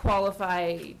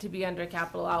qualify to be under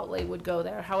capital outlay would go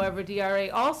there. However, DRA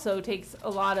also takes a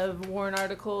lot of warrant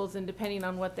articles, and depending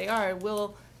on what they are,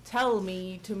 will tell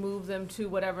me to move them to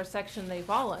whatever section they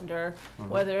fall under,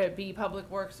 whether it be public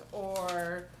works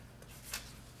or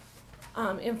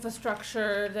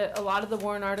infrastructure. That a lot of the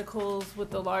warrant articles with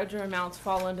the larger amounts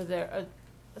fall under their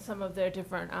some of their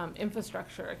different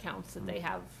infrastructure accounts that they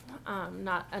have,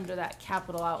 not under that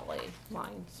capital outlay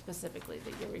line specifically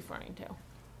that you're referring to.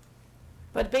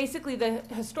 But basically,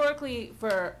 historically,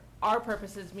 for our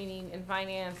purposes, meaning in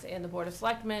finance and the Board of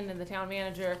Selectmen and the town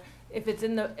manager, if it's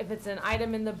an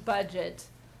item in the budget,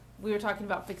 we were talking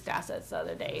about fixed assets the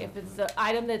other day. If it's the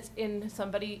item that's in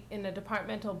a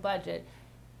departmental budget,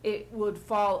 it would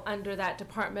fall under that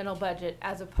departmental budget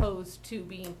as opposed to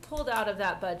being pulled out of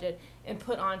that budget and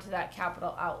put onto that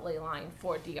capital outlay line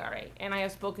for DRA. And I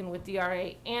have spoken with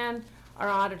DRA and our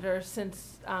auditor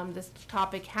since this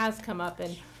topic has come up,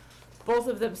 and both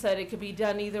of them said it could be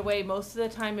done either way. Most of the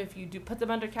time, if you do put them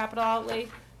under capital outlay,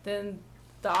 then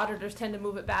the auditors tend to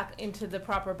move it back into the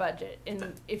proper budget.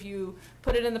 And if you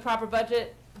put it in the proper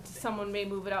budget, someone may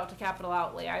move it out to capital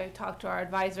outlay. I talked to our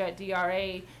advisor at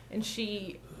DRA, and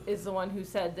she is the one who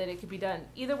said that it could be done.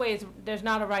 Either way, there's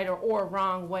not a right or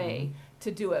wrong way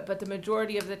to do it, but the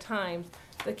majority of the times,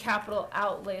 the capital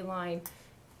outlay line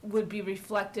would be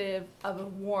reflective of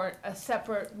a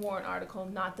separate warrant article,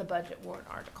 not the budget warrant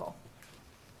article.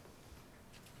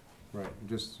 Right,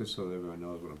 just so that everyone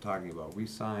knows what I'm talking about, we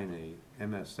sign a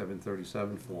MS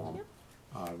 737 form,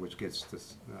 which gets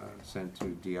sent to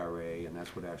DRA, and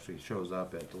that's what actually shows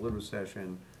up at deliberative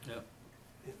session. Yep.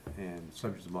 And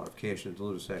subject to modification,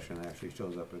 deliberative session actually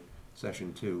shows up at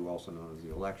session 2, also known as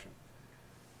the election.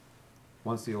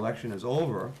 Once the election is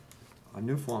over, a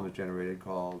new form is generated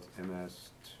called MS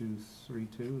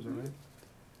 232, is that right?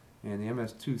 And the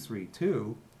MS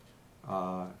 232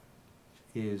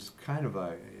 is kind of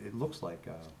it looks like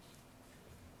kind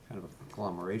of a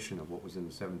conglomeration of what was in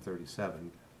the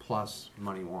 737 plus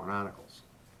money warrant articles.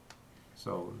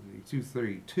 So the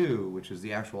 232, which is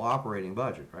the actual operating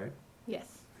budget, right?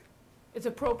 Yes. It's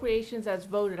appropriations as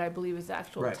voted, I believe, is the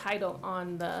actual Right. title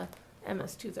on the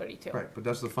MS 232. Right, but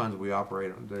that's the funds we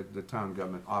operate, the town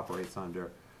government operates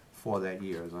under for that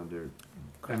year, is under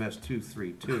MS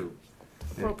 232.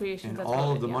 Appropriations And as all of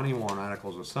voted, the yeah. money warrant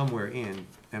articles are somewhere in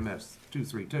MS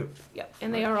 232. Yep,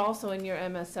 and they are also in your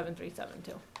MS 737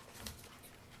 too.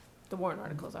 The warrant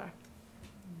articles are.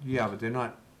 Yeah, but they're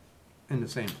not in the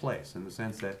same place, in the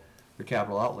sense that the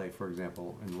capital outlay, for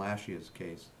example, in last year's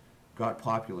case, got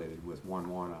populated with one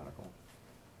warrant article.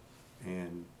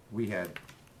 And we had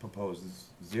proposed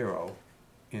 0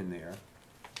 in there,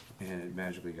 and it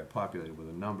magically got populated with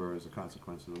a number as a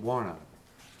consequence of the warrant article,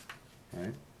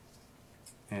 right?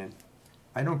 And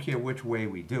I don't care which way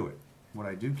we do it. What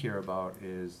I do care about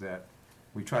is that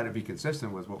we try to be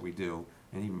consistent with what we do,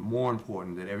 and even more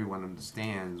important, that everyone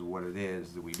understands what it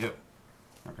is that we do,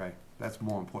 okay? That's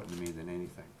more important to me than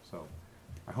anything, so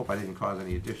I hope I didn't cause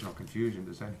any additional confusion.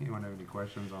 Does anyone have any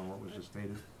questions on what was just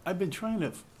stated? I've been trying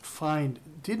to find,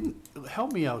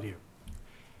 help me out here.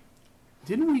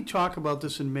 Didn't we talk about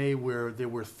this in May where there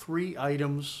were 3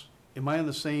 items, am I on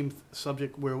the same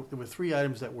subject, where there were 3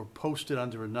 items that were posted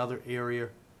under another area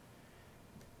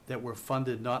that were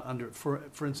funded not under,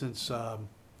 for instance,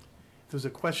 there was a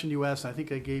question you asked, and I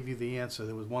think I gave you the answer.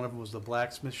 There was, one of them was the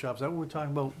blacksmith shops. Is that what we're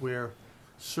talking about, where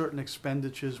certain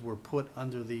expenditures were put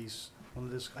under these, under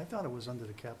this? I thought it was under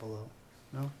the capital,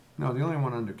 no? No, the only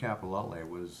one under capital outlay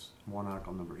was warrant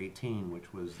article number 18,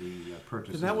 which was the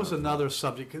purchase. And that was another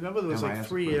subject. Remember, there was like MIS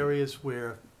 3 equipment. areas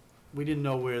where we didn't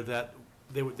know where that,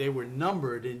 they were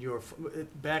numbered in your,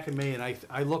 back in May, and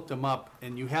I looked them up,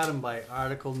 and you had them by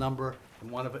article number,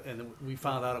 and one of it, and we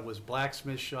found out it was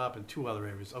blacksmith shop and 2 other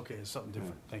areas. Okay, it's something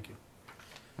different. Thank you.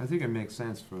 I think it makes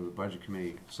sense for the budget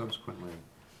committee subsequently,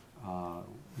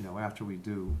 you know, after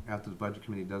the budget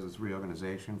committee does its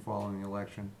reorganization following the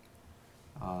election,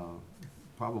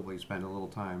 probably spend a little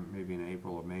time, maybe in an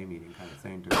April or May meeting kind of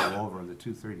thing, to go over the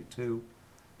 232,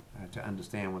 to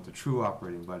understand what the true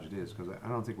operating budget is, because I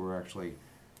don't think we're actually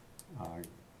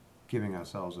giving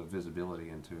ourselves a visibility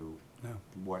into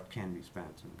what can be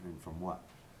spent and from what.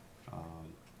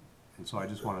 And so I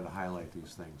just wanted to highlight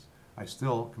these things. I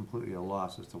still completely at a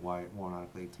loss as to why warrant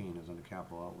article 18 is under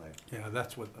capital outlay. Yeah,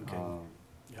 that's what, okay.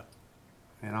 Yep.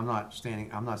 And I'm not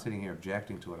sitting here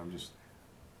objecting to it, I'm just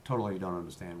totally don't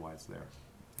understand why it's there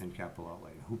in capital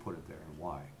outlay, who put it there and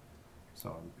why.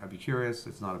 So I'd be curious,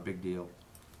 it's not a big deal.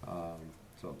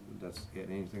 So that's it.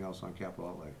 Anything else on capital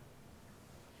outlay?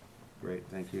 Great,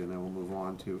 thank you, and then we'll move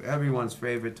on to everyone's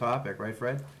favorite topic, right,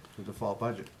 Fred? The default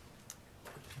budget.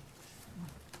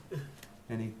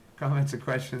 Any comments or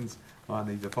questions on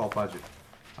the default budget?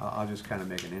 I'll just kind of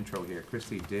make an intro here.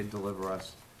 Christie did deliver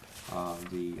us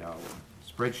the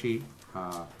spreadsheet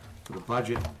for the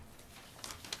budget,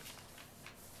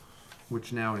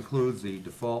 which now includes the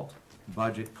default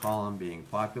budget column being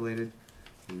populated.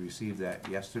 We received that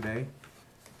yesterday,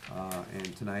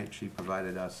 and tonight she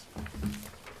provided us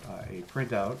a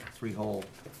printout, 3-hole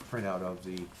printout of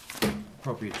the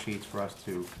appropriate sheets for us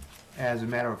to, as a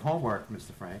matter of homework,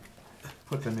 Mr. Frank,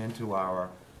 put them into our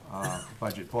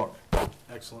budget book,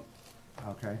 Excellent.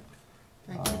 okay?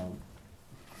 Thank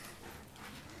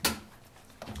you.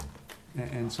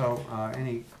 And so,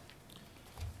 I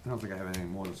don't think I have anything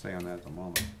more to say on that at the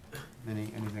moment.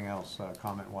 Anything else,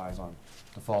 comment-wise on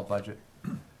default budget?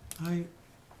 If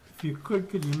you could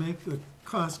you make the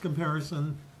cost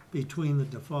comparison between the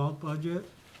default budget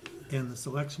and the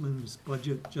selectmen's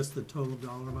budget, just the total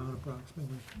dollar amount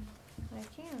approximately? I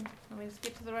can. Let me just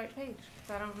get to the right page,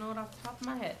 because I don't know it off the top of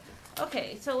my head.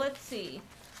 Okay, so let's see.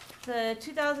 The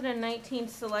 2019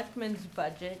 Selectmen's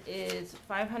budget is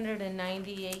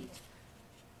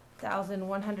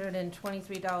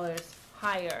 $598,123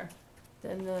 higher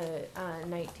than the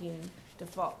 19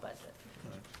 default budget.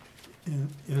 And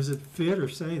is it fair to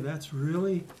say that's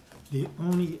really the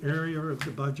only area of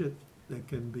the budget that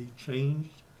can be changed?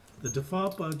 The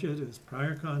default budget is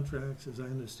prior contracts, as I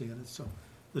understand it, so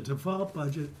the default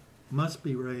budget must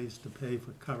be raised to pay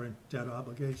for current debt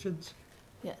obligations.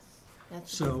 Yes,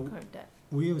 that's the So- current debt.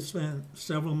 We have spent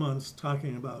several months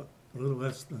talking about a little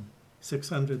less than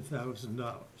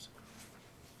 $600,000.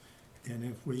 And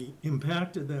if we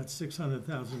impacted that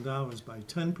 $600,000 by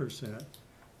 10%,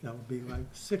 that would be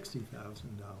like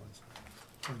 $60,000.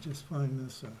 I just find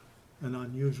this an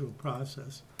unusual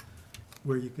process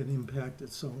where you can impact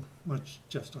it so much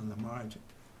just on the margin.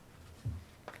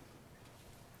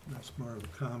 That's more of a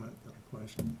comment than a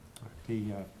question.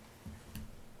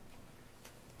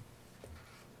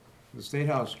 The State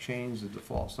House changed the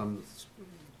default, some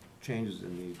changes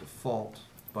in the default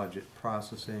budget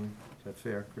processing. Is that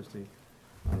fair, Christie,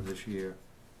 this year?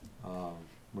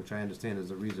 Which I understand is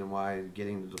the reason why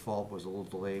getting the default was a little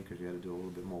delayed, because you had to do a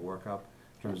little bit more workup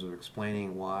in terms of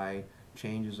explaining why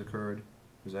changes occurred.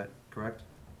 Is that correct?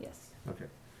 Yes. Okay.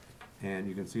 And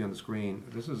you can see on the screen,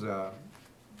 this is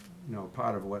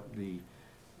part of what the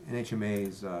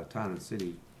NHMA's Town and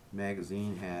City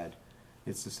magazine had.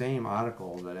 It's the same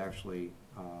article that actually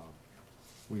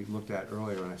we looked at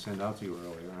earlier and I sent out to you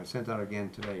earlier, and I sent out again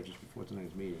today, just before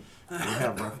tonight's meeting. You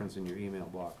have reference in your email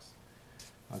box.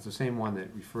 It's the same one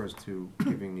that refers to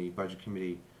giving the Budget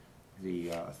Committee the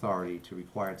authority to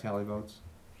require tally votes.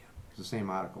 It's the same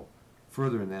article.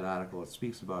 Further in that article, it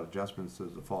speaks about adjustments to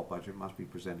the default budget must be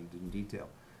presented in detail,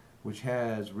 which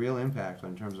has real impact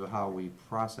in terms of how we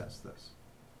process this.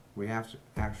 We have to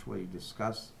actually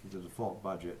discuss the default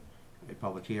budget, a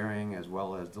public hearing, as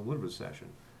well as deliberative session.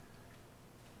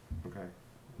 Okay?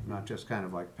 Not just kind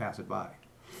of like pass it by.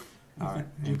 All right,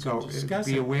 You and can so discuss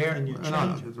be it aware, and you no,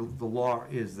 change it. the law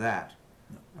is that.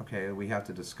 Okay, we have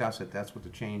to discuss it, that's what the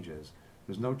change is.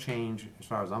 There's no change, as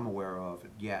far as I'm aware of,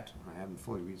 yet. I haven't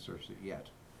fully researched it yet.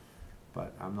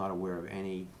 But I'm not aware of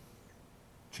any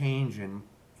change in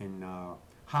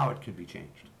how it could be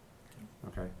changed.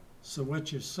 Okay? So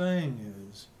what you're saying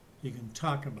is, you can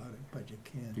talk about it, but you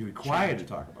can't. You're required to change it.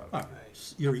 talk about All it.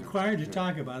 right. You're required to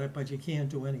talk about it, but you can't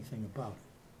do anything about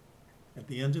it. At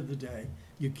the end of the day,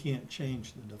 you can't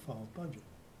change the default budget.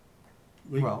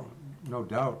 Legally. Well, no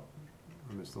doubt,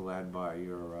 Mr. Ladd, by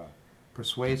your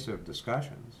persuasive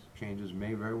discussions, changes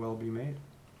may very well be made.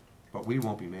 But we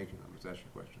won't be making them, if that's your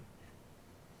question.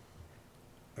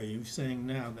 Are you saying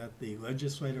now that the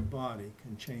legislative body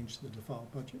can change the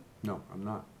default budget? No, I'm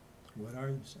not. What are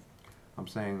you saying? I'm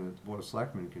saying that the Board of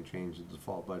Selectmen can change the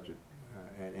default budget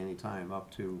at any time up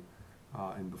to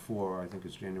and before, I think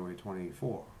it's January 24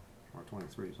 or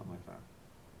 23, something like that.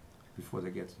 Before they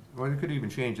get, or they could even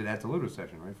change it at the deliberative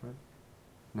session, right, Fred?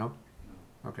 No?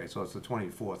 No. Okay, so it's the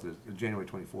 24th, January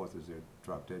 24th is their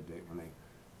drop dead date when they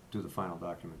do the final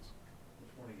documents.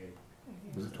 The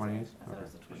 28th. Is it 28th? I thought it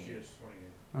was the This 28th. year's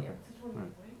 28th. Okay. Yeah, it's the 28th, Right.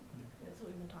 right? That's what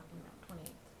we've been talking about,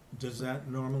 28th. Does that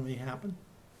normally happen?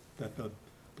 That the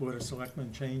Board of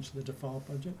Selectmen change the default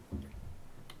budget?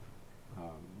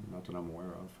 Not that I'm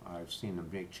aware of. I've seen them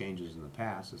make changes in the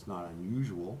past. It's not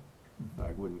unusual, but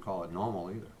I wouldn't call it normal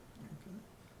either. Okay.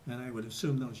 And I would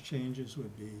assume those changes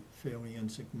would be fairly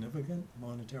insignificant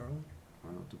monetarily?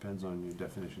 Well, it depends on your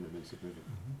definition of insignificant.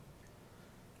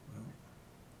 Well,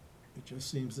 it just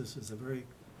seems this is a very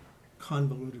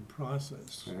convoluted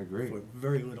process. I agree. For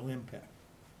very little impact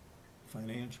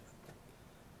financially.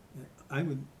 I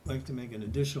would like to make an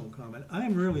additional comment. I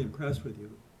am really impressed with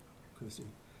you, Chrissy.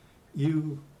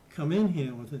 You come in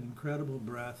here with an incredible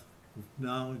breadth of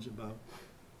knowledge about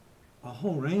a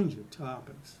whole range of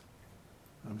topics.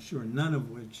 I'm sure none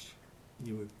of which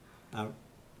you are out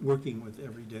working with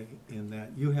every day, in that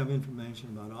you have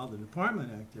information about all the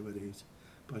department activities,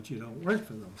 but you don't work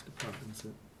for those departments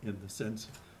in the sense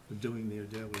of doing their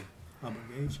daily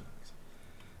obligations.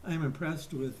 I am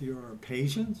impressed with your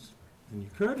patience and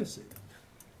your courtesy.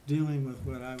 dealing with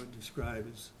what I would describe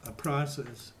as a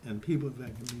process and people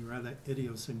that can be rather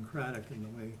idiosyncratic in the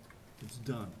way it's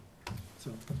done.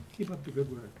 So keep up the good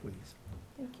work, please.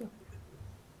 Thank you.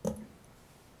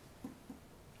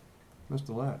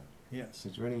 Mr. Ladd, Yes.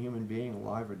 is there any human being,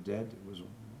 alive or dead, that was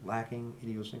lacking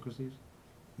idiosyncrasies?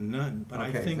 None, but I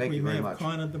Okay, think thank we you may very have much.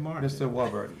 cornered the market. Mr.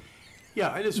 Warburton?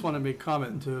 Yeah, I just want to make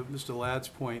comment to Mr. Ladd's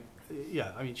point.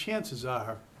 Yeah, I mean, chances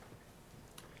are,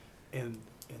 and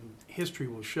history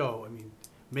will show, I mean,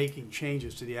 making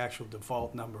changes to the actual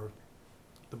default number,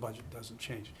 the budget doesn't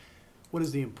change. What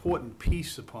is the important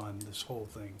piece upon this whole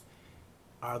thing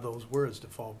are those words,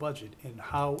 default budget, and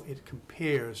how it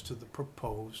compares to the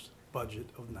proposed budget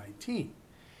of 19.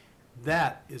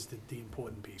 That is the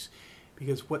important piece.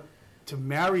 Because to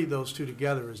marry those two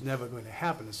together is never going to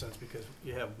happen in a sense, because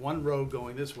you have one road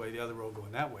going this way, the other road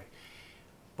going that way.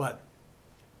 But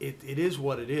it is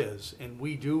what it is, and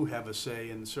we do have a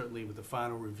say, and certainly with the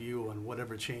final review on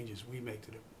whatever changes we make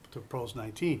to proposed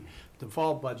 19, the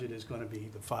default budget is going to be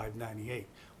the 598,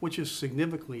 which is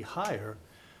significantly higher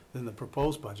than the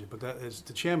proposed budget. But that, as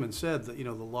the chairman said, that, you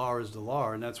know, the law is the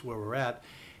law, and that's where we're at.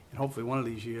 And hopefully one of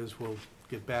these years we'll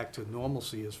get back to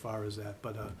normalcy as far as that.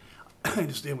 But I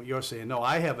understand what you're saying. No,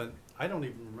 I don't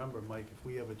even remember, Mike, if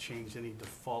we ever changed any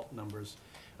default numbers.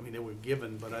 I mean, they were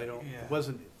given, but I don't, Yeah. it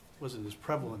wasn't as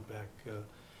prevalent back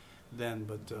then,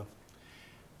 but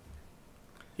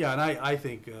yeah, and I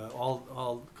think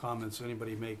all comments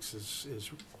anybody makes is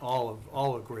all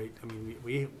are great. I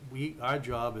mean, we our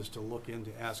job is to look into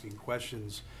asking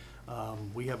questions.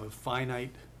 We have a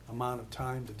finite amount of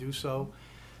time to do so.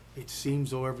 It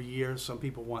seems though every year some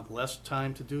people want less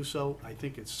time to do so. I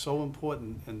think it's so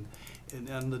important, and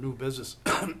on the new business,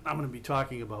 I'm going to be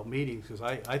talking about meetings, because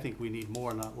I think we need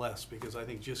more, not less, because I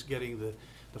think just getting the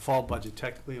default budget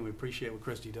technically, and we appreciate what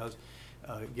Christie does,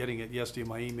 getting it yesterday in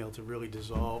my email to really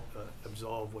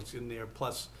absolve what's in there,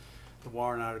 plus the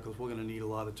warrant articles, we're gonna need a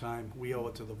lot of time. We owe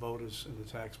it to the voters and the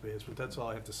taxpayers, but that's all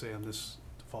I have to say on this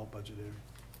default budget area.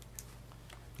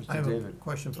 I Mr. have a David?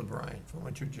 question for Brian, from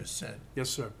what you just said.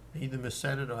 Yes, sir. I either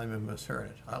missaid it or I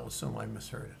misheard it. I'll assume I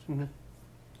misheard it. Mhm.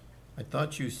 I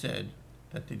thought you said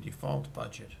that the default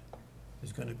budget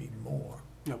is gonna be more,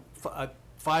 No,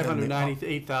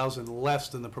 598,000 less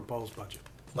than the proposed budget.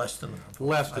 less than the proposed.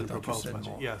 Less I than thought you proposed said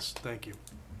budget, more. yes, thank you.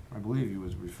 I believe he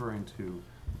was referring to,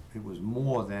 it was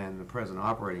more than the present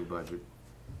operating budget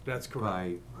That's correct.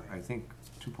 by, I think,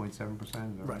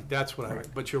 2.7%. Right, that's what Correct.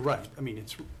 but you're right. I mean,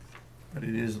 it's But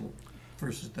it is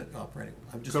versus the operating,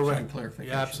 I'm just trying correct.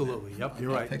 clarification. Yeah, absolutely. Yep, I'm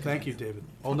you're not right. picking Thank on you, David.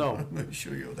 Oh, no. I'm gonna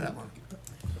show you that one.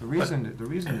 The reason that,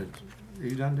 are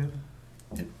you done,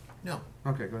 David? No,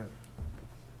 Okay, go ahead.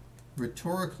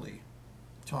 rhetorically,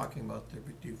 talking about the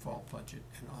default budget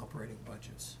and operating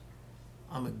budgets,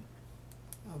 I've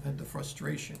had the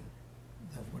frustration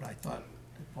of what I thought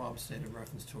that Bob said in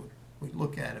reference to it. We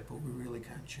look at it, but we really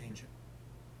can't change it.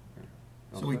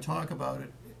 So we talk about it,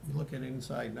 we look at it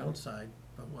inside and outside,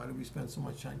 but why do we spend so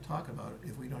much time talking about it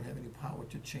if we don't have any power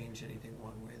to change anything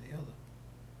one way or the other?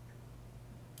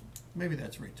 Maybe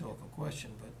that's a rhetorical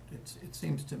question, but it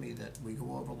seems to me that we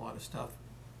go over a lot of stuff,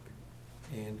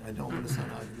 and I don't want to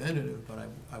sound argumentative, but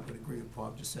I would agree with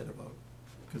Bob just said about,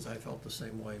 because I felt the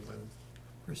same way when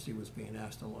Christie was being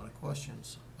asked a lot of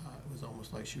questions. It was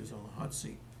almost like she was on the hot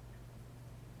seat.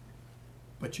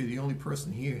 But you're the only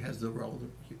person here who has the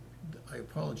relevant, I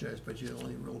apologize, but you're the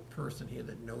only real person here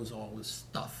that knows all this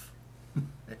stuff.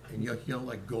 And you're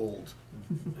like gold.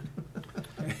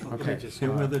 Okay, Get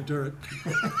with the dirt.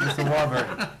 Mr.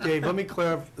 Warburton? Dave, let me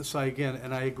clarify again,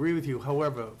 and I agree with you.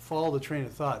 However, follow the train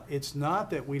of thought. It's not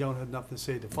that we don't have nothing to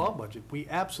say to default budget. We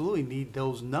absolutely need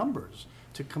those numbers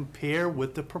to compare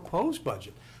with the proposed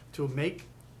budget, to make,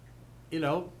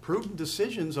 prudent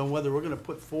decisions on whether we're gonna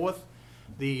put forth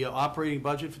the operating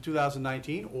budget for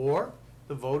 2019, or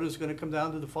the voter's gonna come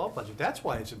down to the default budget. That's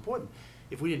why it's important.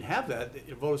 If we didn't have that,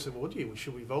 the voters said, well, gee,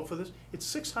 should we vote for this? It's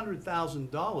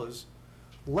 $600,000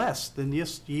 less than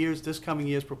this coming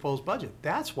year's proposed budget.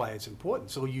 That's why it's important.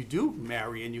 So you do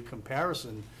marry and you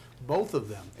comparison both of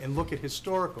them and look at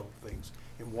historical things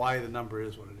and why the number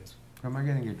is what it is. Am I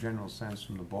getting a general sense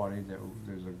from the body that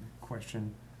there's a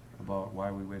question about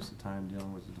why we wasted time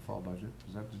dealing with the default budget?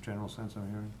 Is that the general sense I'm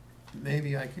hearing?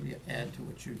 Maybe I could add to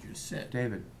what you just said.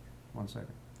 David, 1 second.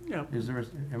 Yeah.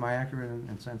 Am I accurate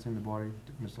in sensing the body,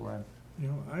 Mr. Ladd?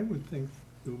 I would think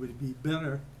it would be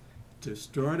better to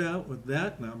start out with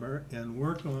that number and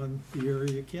work on the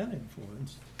area you can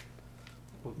influence,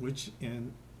 which,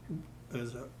 and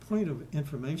as a point of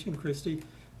information, Christie,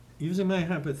 using my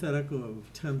hypothetical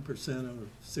of 10% of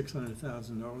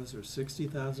 $600,000 or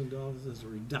 $60,000 as a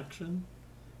reduction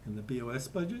in the BOS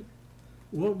budget,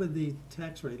 what would the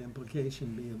tax rate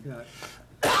implication be of that?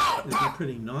 It'd be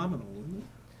pretty nominal, wouldn't it?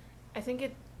 I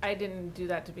think I didn't do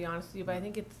that to be honest with you, but I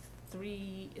think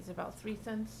it's about 3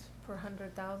 cents per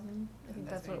 100,000. I think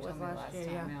that's what it was last year,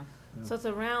 yeah. Yeah. So it's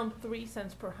around 3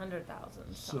 cents per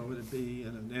 100,000, So would it be in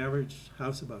an average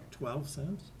house about 12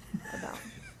 cents? about.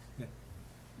 Yeah.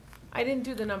 I didn't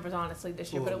do the numbers honestly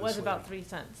this year, but it was Obviously. about 3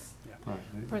 cents.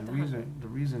 Right, Per the the the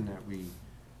reason that we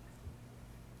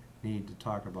need to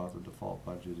talk about the default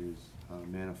budget is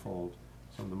manifold.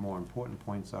 Some of the more important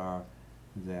points are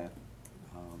that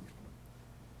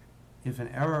if an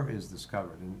error is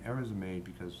discovered, and errors are made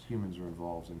because humans are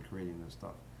involved in creating this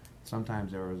stuff,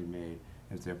 sometimes errors are made,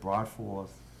 if they're brought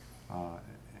forth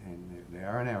and they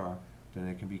are an error, then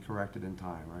it can be corrected in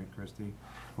time, right, Christie?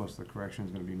 Of course, the correction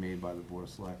is gonna be made by the Board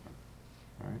of Selectmen,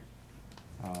 right?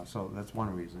 So that's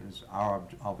one reason. It's our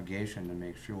obligation to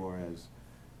make sure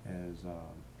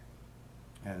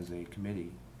as a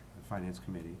committee, a finance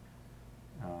committee,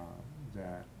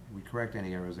 that we correct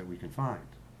any errors that we can find,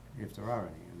 if there are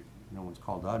any. I mean, no one's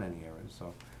called out any errors,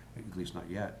 so, at least not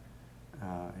yet.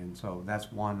 And so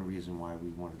that's one reason why we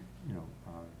want to,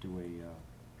 do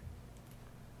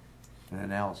an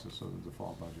analysis of the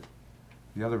default budget.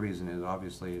 The other reason is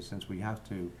obviously is since we have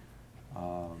to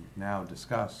now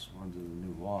discuss under the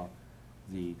new law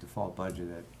the default budget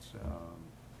at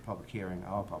public hearing,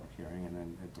 our public hearing, and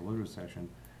then at deliberative session,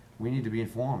 we need to be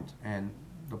informed, and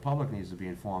the public needs to be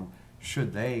informed.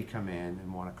 Should they come in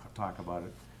and want to talk about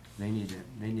it, they need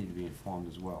to be informed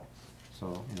as well.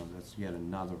 So, that's yet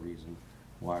another reason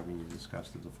why we need to discuss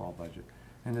the default budget.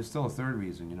 And there's still a third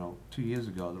reason. 2 years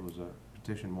ago, there was a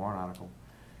petition warrant article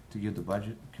to give the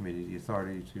budget committee the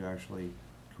authority to actually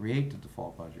create the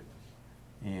default budget.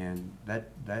 And that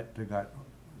got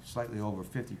slightly over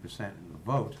 50% of the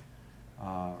vote.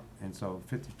 And so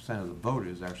 50% of the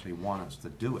voters actually want us to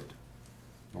do it.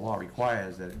 The law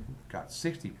requires that it got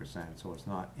 60%, so it's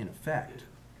not in effect.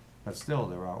 But still,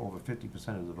 there are over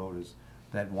 50% of the voters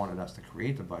that wanted us to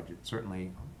create the budget.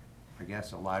 Certainly, I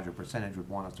guess a larger percentage would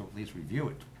want us to at least review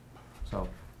it. So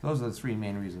those are the three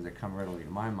main reasons that come readily to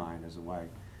my mind as to why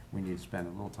we need to spend a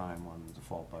little time on the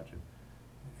default budget.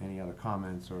 Any other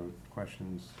comments or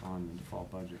questions on the default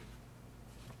budget?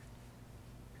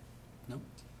 Nope.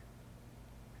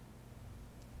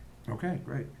 Okay,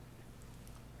 great.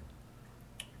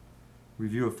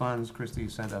 Review of funds. Christie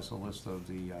sent us a list of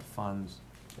the funds.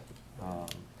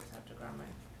 Just have to grab my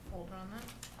folder on that.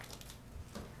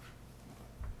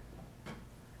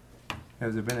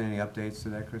 Has there been any updates to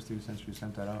that, Christie, since you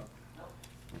sent that out? No.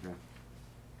 Okay.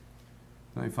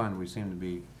 The only fund we seem to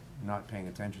be not paying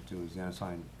attention to is the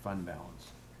unassigned fund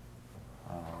balance.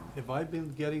 Have I been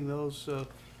getting those,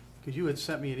 because you had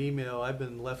sent me an email, I've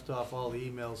been left off all the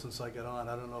emails since I got on,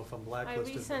 I don't know if I'm I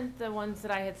blacklisted. resent the ones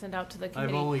that I had sent out to the I've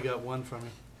committee. only got one from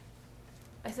you.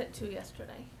 I sent 2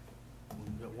 yesterday.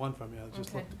 Got one from you, I just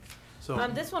Okay. looked. So,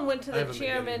 This one went to I the haven't been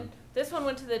getting chairman, them. this one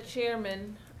went to the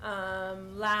chairman,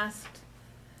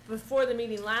 before the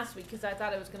meeting last week, because I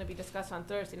thought it was gonna be discussed on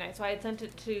Thursday night, so I had sent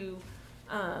it to,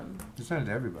 You sent it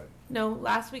to everybody. no,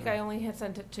 last week I only had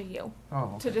sent it to you,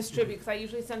 Oh, to okay. distribute, because I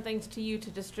usually send things to you to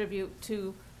distribute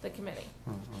to the committee.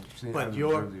 Oh, see, I but haven't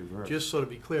your, observed the reverse. just so to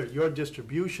be clear, your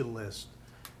distribution list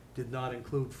did not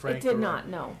include Frank. It did or- not,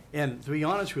 no. And to be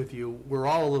honest with you, we're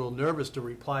all a little nervous to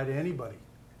reply to anybody.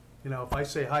 If I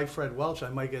say, hi, Fred Welch, I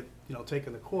might get,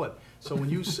 taken to court. So when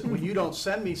you, when you don't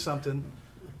send me something,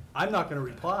 I'm not gonna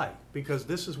reply, because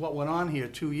this is what went on here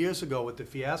 2 years ago with the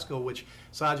fiasco, which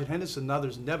Sergeant Henderson and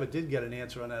others never did get an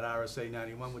answer on that RSA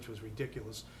 91, which was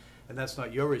ridiculous, and that's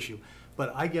not your issue.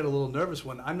 But I get a little nervous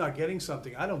when I'm not getting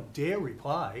something, I don't dare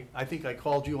reply. I think I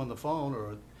called you on the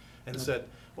phone and said,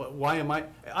 well, why am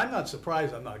I'm not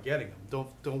surprised I'm not getting them.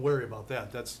 Don't worry about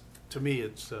that. That's, to me,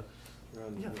 it's,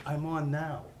 yeah, I'm on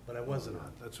now, but I wasn't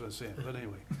on, that's what I'm saying. But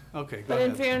anyway, okay, go But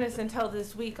in ahead. fairness, until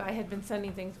this week, I had been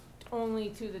sending things only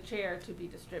to the chair to be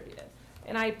distributed.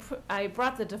 And I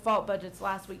brought the default budgets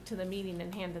last week to the meeting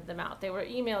and handed them out. They were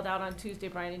emailed out on Tuesday,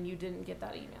 Brian, and you didn't get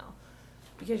that email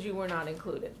because you were not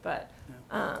included. But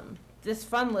this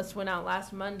fund list went out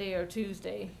last Monday or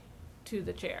Tuesday to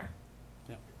the chair.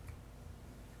 Yeah.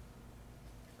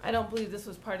 I don't believe this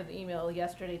was part of the email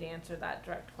yesterday to answer that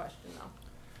direct question,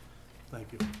 though.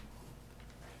 Thank you.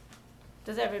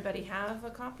 Does everybody have a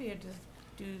copy, or does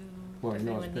Well, does it's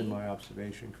anyone been need? my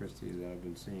observation, Christie, that I've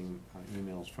been seeing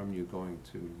emails from you going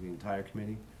to the entire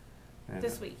committee. And,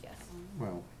 This week, yes.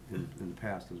 Well, in the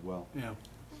past as well. Yeah.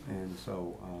 And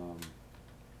so,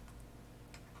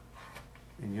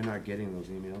 and you're not getting those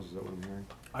emails, is that what I'm hearing?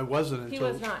 I wasn't He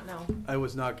until, was not, no. I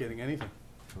was not getting anything.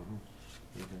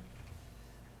 Uh-huh. Okay.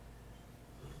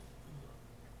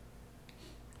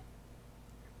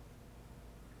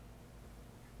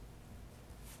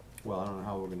 Well, I don't know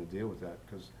how we're gonna deal with that,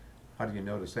 because how do you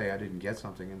know to say I didn't get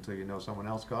something until you know someone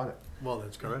else got it? Well,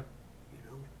 that's correct.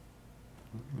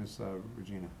 Ms.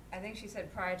 Regina? I think she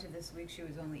said prior to this week, she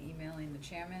was only emailing the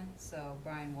chairman, so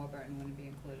Brian Warburton wouldn't be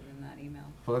included in that email.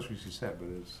 Well, that's what she said, but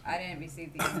it's, I didn't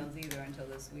receive the emails either until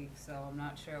this week, so I'm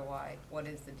not sure why, what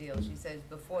is the deal? She says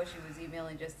before she was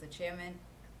emailing just the chairman,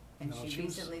 and No, she she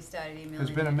was- recently started emailing. there's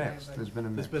been a the mix, everybody. there's been a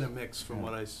mix. There's been a mix from Yeah.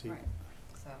 what I see. Right,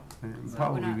 so. And it'd So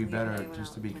probably we're not be leaving better anyone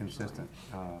just to out be mandatory. consistent.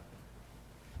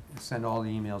 Send all the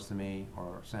emails to me,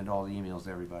 or send all the emails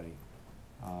to everybody.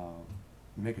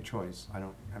 Make a choice. I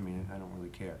don't really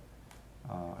care.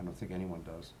 I don't think anyone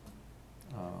does.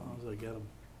 As long as I get them.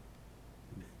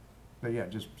 But yeah,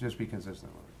 just be consistent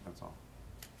with it, that's all.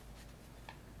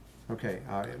 Okay,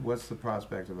 what's the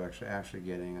prospect of actually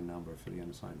getting a number for the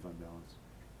unassigned fund balance?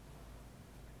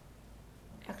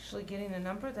 Actually getting a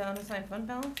number, the unassigned fund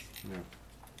balance? Yeah.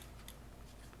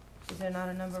 Is there not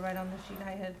a number right on the sheet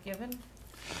I had given?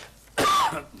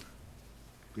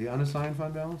 The unassigned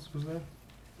fund balance was there?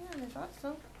 Yeah, I thought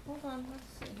so. Hold on, let's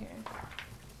see here.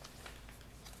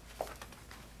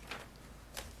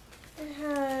 It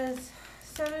has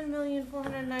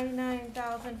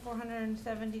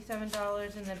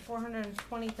 $7,499,477, and then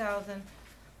 $420,000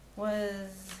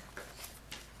 was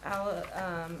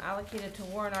allocated to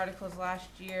warrant articles last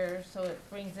year, so it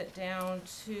brings it down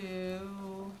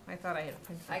to, I thought I had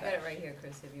printed that. I got it right here,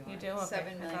 Chris, if you want You it. do? Okay, I thought I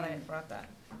 7,000,000. had brought that.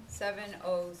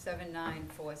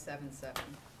 7,079,477.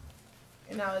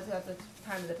 And that was at the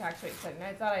time of the tax rate setting.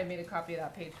 I thought I made a copy of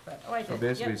that page, but, oh, I did. So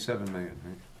basically Yep. 7 million,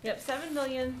 right? Yep,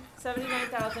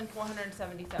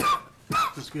 7,079,477.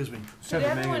 Excuse me. 7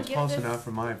 million everyone is get close this? enough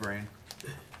for my brain.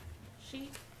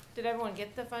 Sheet? Did everyone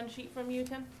get the fund sheet from you,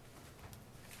 Tim?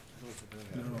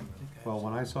 No. Well,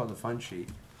 when I saw the fund sheet,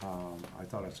 I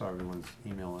thought I saw everyone's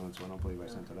email on it, so I don't believe I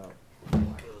sent it out.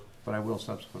 But I will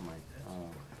subsequently.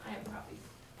 I have copies.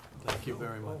 Thank you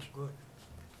very much. Would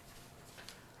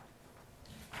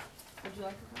you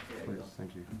like a copy? There you Please, go.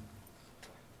 thank you. You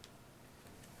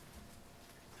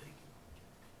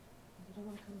don't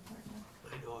want to come apart now?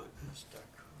 I know it, it's stuck.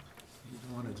 You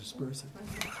don't want to disperse it.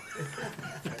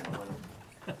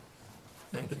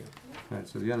 Thank you. All right,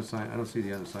 so the unassigned, I don't see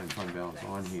the unassigned fund balance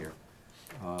on here.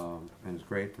 And it's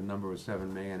great, the number was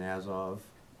 7 million as of,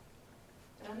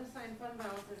 The unassigned fund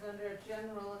balance is under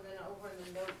general, and then over in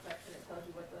the notes section, it tells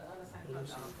you what the unassigned fund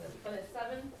balance is. But it's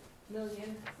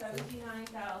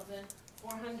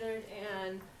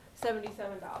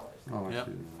 $7,079,477. oh, I Yep.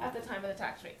 see, At the time of the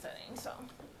tax rate setting, so.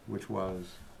 which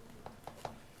was,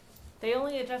 They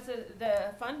only adjusted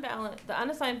the fund balance, the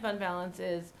unassigned fund balance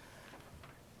is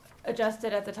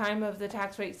adjusted at the time of the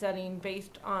tax rate setting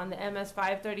based on the MS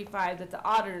 535 that the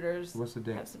auditors what's the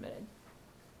date? have submitted.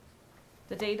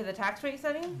 The date of the tax rate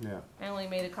setting? Yeah, I only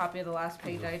made a copy of the last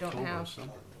page, I don't October or have.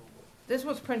 something. This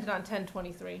was printed on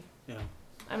 10/23. Yeah.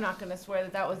 I'm not gonna swear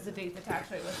that that was the date the tax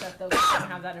rate was set, though, 'cause I don't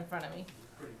have that in front of me.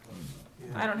 Pretty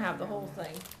close, I don't have the whole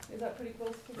thing. Is that pretty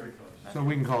close to very me? close. so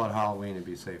we can call it Halloween and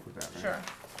be safe with that, right? Sure.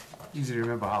 Easy to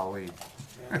remember Halloween.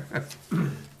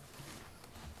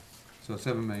 So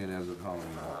 7 million as of Halloween,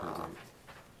 okay,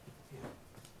 great.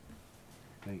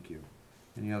 Thank you.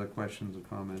 Any other questions or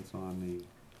comments on the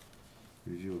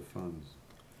review of funds?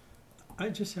 I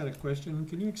just had a question.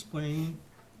 Can you explain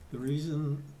the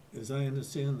reason, as I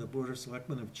understand, the Board of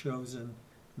Selectmen have chosen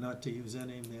not to use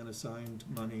any of the unassigned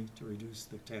money to reduce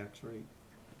the tax rate?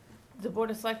 The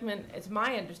Board of Selectmen, it's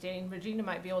my understanding, Regina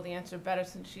might be able to answer better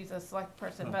since she's a select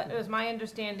person, but it was my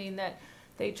understanding that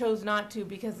they chose not to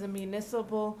because the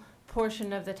municipal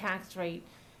portion of the tax rate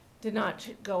did not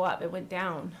go up, it went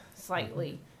down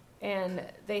slightly. And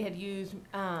they had used,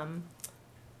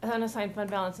 unassigned fund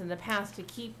balance in the past to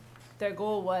keep, their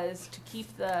goal was to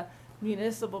keep the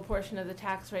municipal portion of the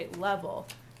tax rate level.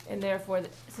 And therefore,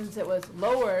 since it was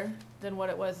lower than what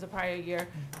it was the prior year,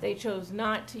 they chose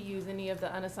not to use any of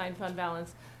the unassigned fund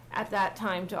balance at that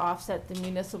time to offset the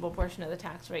municipal portion of the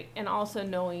tax rate. And also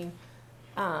knowing,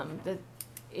 that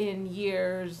in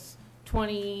years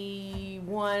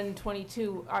 21,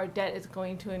 22, our debt is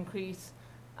going to increase,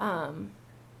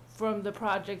 from the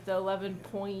project, the 11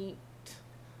 point,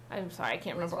 I'm sorry, I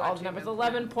can't remember all the numbers, Wastewater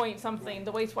 11 point something,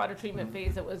 the wastewater treatment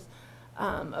phase that was,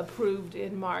 approved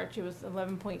in March, it was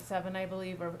 11.7, I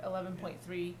believe, or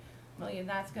 11.3 million,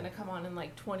 that's gonna come on in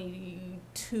like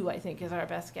 22, I think, is our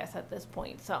best guess at this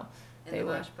point, so. And they the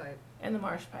were- marsh pipe. And the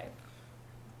marsh pipe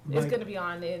is My- gonna be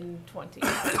on in 20.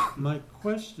 My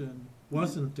question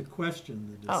wasn't to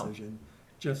question the Oh. decision,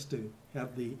 just to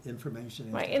have the information.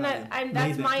 as Right, to and how that, you I'm, made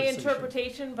that's that my decision.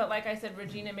 interpretation, but like I said,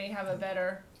 Regina may have a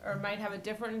better, or might have a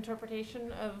different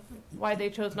interpretation of why they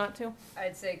chose not to.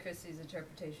 I'd say Christie's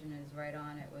interpretation is right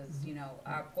on. It was, you know,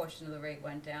 our portion of the rate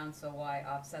went down, so why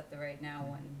offset the rate now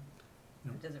when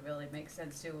Yep. it doesn't really make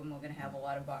sense to, and we're gonna have a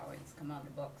lot of borrowings come on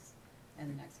the books in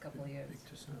the next couple of years. Big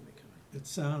tsunami coming. It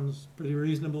sounds pretty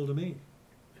reasonable to me.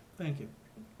 Thank you.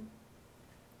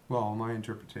 Well, my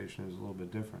interpretation is a little bit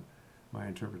different. My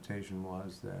interpretation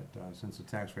was that since the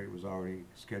tax rate was already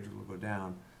scheduled to go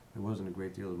down, there wasn't a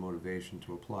great deal of motivation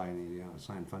to apply any of the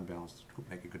unassigned fund balance to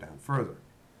make it go down further.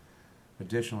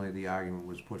 Additionally, the argument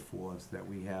was put forth that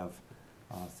we have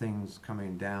things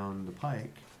coming down the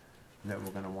pike that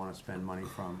we're gonna wanna spend money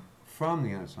from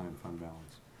the unassigned fund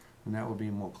balance. And that will be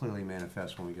more clearly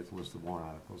manifest when we get the list of warrant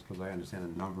articles, because I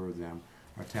understand a number of them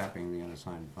are tapping the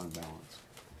unassigned fund balance.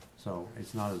 So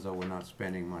it's not as though we're not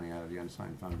spending money out of the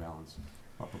unassigned fund balance,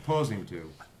 or proposing to,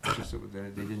 it's just that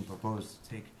they didn't propose to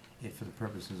take it for the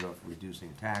purposes of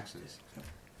reducing taxes.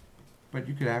 But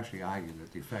you could actually argue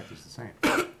that the effect is the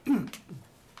same.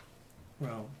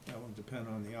 Well, that would depend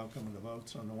on the outcome of the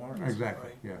votes on the warrants. Exactly,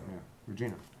 right? yeah.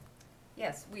 Regina?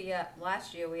 Yes, we,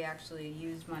 last year, we actually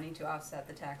used money to offset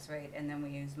the tax rate, and then we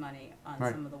used money on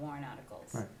Right. some of the warrant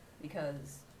articles. Right.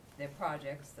 Because they're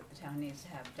projects that the town needs to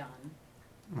have done,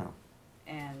 No.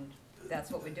 and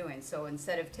that's what we're doing. So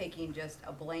instead of taking just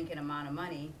a blanket amount of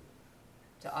money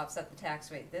to offset the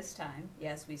tax rate this time,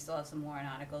 yes, we still have some warrant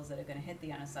articles that are gonna hit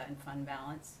the unassigned fund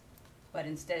balance. But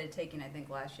instead of taking, I think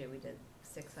last year we did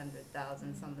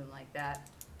 600,000, something like that.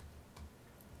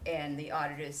 And the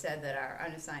auditors said that our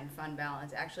unassigned fund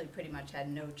balance actually pretty much had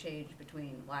no change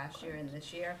between last year and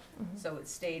this year. So it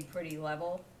stayed pretty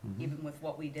level, Mhm. even with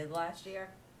what we did last year.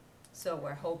 So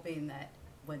we're hoping that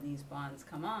when these bonds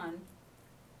come on,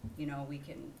 you know, we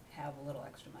can have a little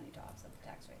extra money to offset the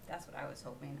tax rate. That's what I was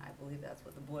hoping. I believe that's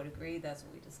what the board agreed, that's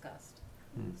what we discussed,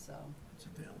 Hmm. so. It's a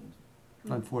valid.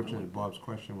 Unfortunately, Bob's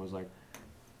question was like,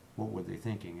 what were they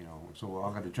thinking, you know? So we're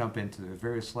all gonna jump into the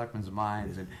various selectmen's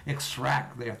minds and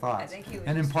extract their I thoughts. think he was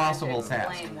An just trying to impossible task.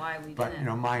 explain why we But, you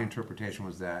know, didn't. my interpretation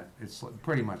was that it's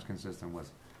pretty much consistent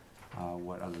with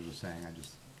what others are saying. I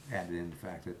just added in the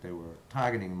fact that they were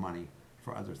targeting money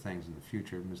for other things in the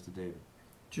future. Mr. David?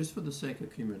 Just for the sake of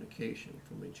communication,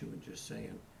 from what you were just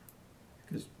saying,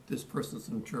 because this person's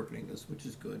interpreting this, which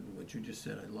is good, and what you just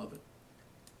said, I love it.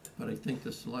 But I think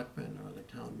the selectman or the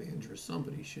town manager,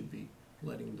 somebody should be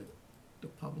letting the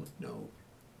public know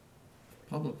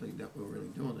publicly that we're really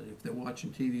doing it. If they're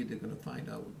watching TV, they're gonna find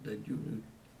out that you,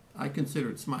 I consider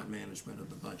it smart management of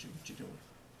the budget, what you're doing.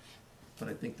 But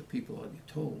I think the people ought to be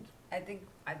told. I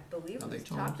believe Are it they was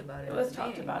told? talked about It at was the talked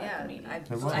meeting, about at the yeah. meeting. It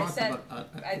was I talked said, about-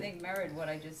 I think mirrored what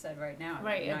I just said right now.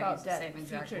 Right, Not about use the debt, same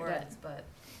exact future debt. words, but.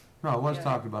 No, it was Yeah.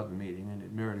 talked about in the meeting, and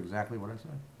it mirrored exactly what I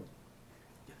said.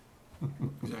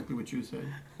 Exactly what you said.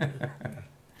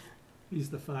 He's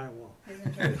the firewall. His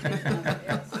interpretation of it,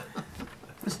 yes.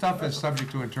 This stuff is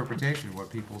subject to interpretation,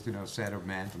 what people, you know, said or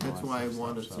meant and all That's that why I sort of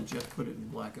wanted stuff, to so. just put it in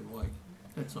black and white,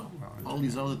 that's all. Well, All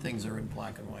these other things are in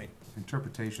black and white.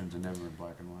 Interpretations are never in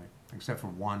black and white, except for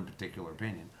one particular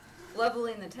opinion.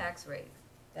 Leveling the tax rate,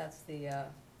 that's the,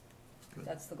 Good.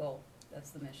 that's the goal, that's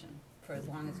the mission, for as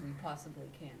long as we possibly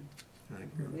can. I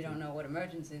agree with We you. don't know what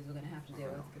emergencies we're gonna have to deal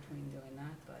with between doing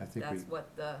that, I but think that's we-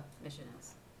 what the mission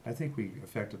is. I think we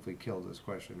effectively killed this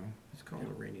question, right? It's called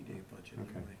a rainy day budget Okay.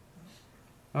 anyway.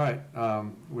 All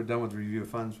right, we're done with review of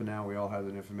funds for now. We all have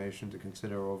that information to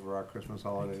consider over our Christmas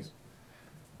holidays.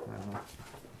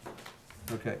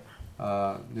 Okay,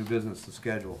 new business, the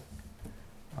schedule.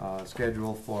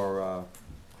 Schedule for,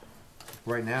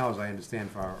 right now, as I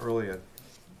understand from our earlier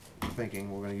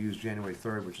thinking, we're gonna use January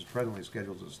 3rd, which is presently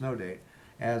scheduled as a snow date,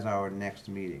 as our next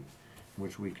meeting,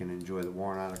 which we can enjoy the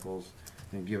warrant articles.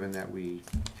 And given that we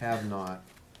have not,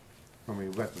 when we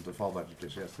got the default budget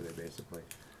just yesterday, basically,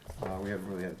 we haven't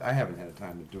really had, I haven't had a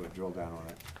time to do a drill down on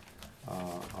it.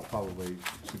 I'll probably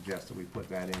suggest that we put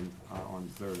that in on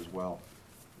the 3rd as well,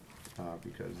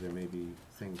 because there may be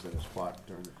things that are spot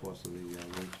during the course of the week.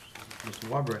 Mr.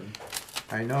 Warburton,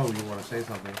 I know you want to say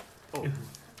something. Oh.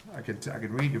 I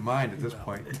could read your mind at this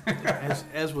point.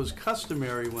 As was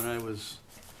customary when I was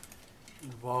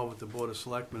involved with the Board of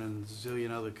Selectmen and a zillion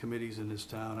other committees in this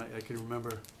town, I can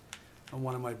remember on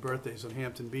one of my birthdays on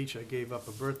Hampton Beach, I gave up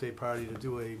a birthday party to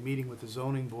do a meeting with the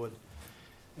zoning board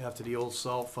after the old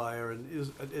salt fire,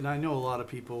 and I know a lot of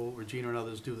people, Regina and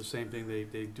others, do the same thing.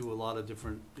 They do a lot of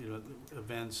different, you know,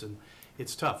 events, and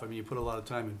it's tough. I mean, you put a lot of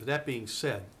time in. But that being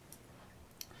said,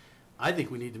 I think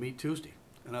we need to meet Tuesday,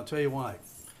 and I'll tell you why.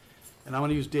 and I'm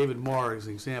gonna use David Moore as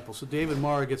an example. So David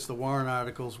Moore gets the warrant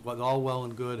articles, all well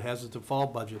and good, has a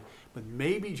default budget, but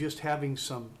maybe just having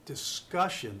some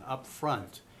discussion up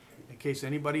front in case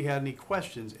anybody had any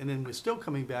questions, and then we're still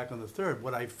coming back on the 3rd.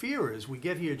 What I fear is we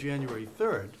get here January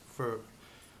 3rd for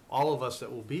all of us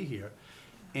that will be here,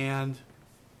 and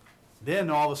then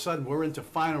all of a sudden, we're into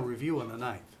final review on the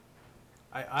 9th.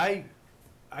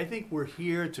 I think we're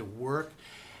here to work.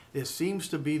 There seems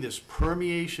to be this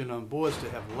permeation on boards to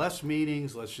have less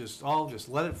meetings, let's just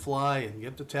let it fly and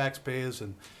get the taxpayers,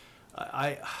 and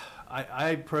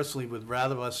I personally would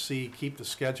rather us keep the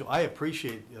schedule. I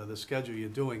appreciate the schedule you're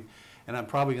doing, and I'm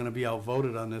probably gonna be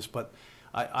outvoted on this, but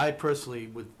I personally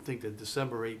would think that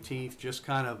December 18th, just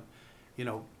kind of,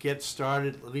 get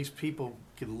started, at least people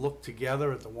can look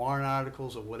together at the warrant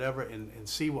articles or whatever and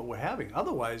see what we're having.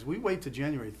 Otherwise, we wait to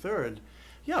January 3rd,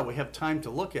 yeah, we have time to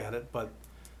look at it, but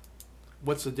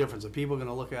what's the difference? Are people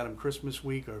gonna look at them Christmas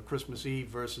week or Christmas Eve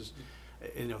versus,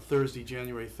 Thursday,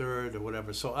 January 3rd or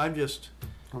whatever? So I'm just,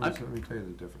 Let me tell you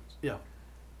the difference. yeah,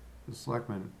 The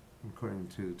selectmen, according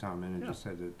to the town manager, Yeah.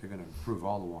 said that they're gonna approve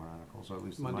all the warrant articles, or at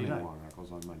least the Monday money night. warrant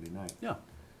articles on Monday night. yeah.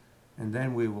 And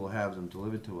then we will have them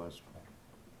delivered to us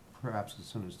perhaps as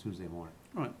soon as Tuesday morning.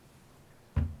 Right.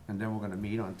 And then we're gonna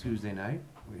meet on Tuesday night.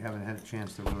 We haven't had a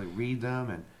chance to really read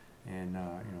them and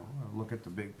look at the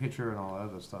big picture and all that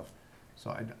other stuff. So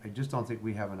I just don't think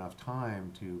we have enough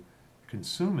time to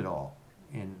consume it all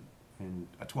in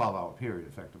a 12-hour period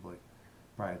effectively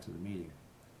prior to the meeting.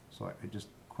 So I just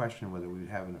question whether we'd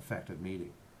have an effective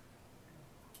meeting.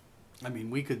 I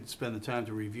mean, we could spend the time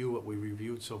to review what we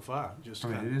reviewed so far, just I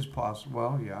mean, kind it of, is possible,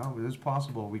 well, yeah, it is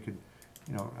possible we could,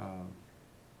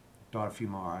 dot a few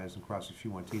more i's and cross a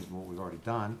few more t's than what we've already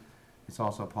done. It's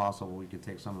also possible we could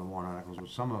take some of the warrant articles,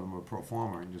 which some of them are pro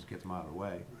forma, and just get them out of the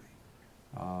way.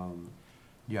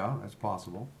 Yeah, that's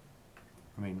possible.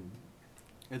 I mean,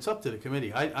 it's up to the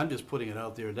committee. I'm just putting it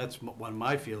out there. That's what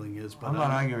my feeling is, but. I'm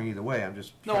not arguing either way, I'm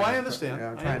just. No, trying I to- understand.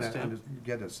 yeah, I'm I trying understand. to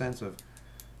get a sense of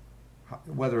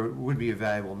whether it would be a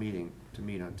valuable meeting to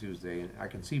meet on Tuesday. And I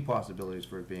can see possibilities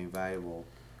for it being valuable,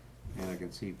 and I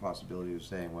can see possibilities of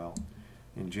saying, well,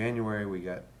 in January, we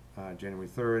got January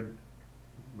 3rd,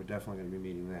 we're definitely gonna be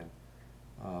meeting then.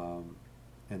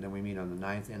 And then we meet on the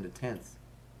 9th and the 10th,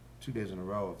 2 days in a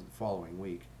row of the following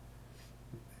week.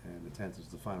 And the 10th is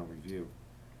the final review.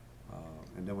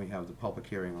 And then we have the public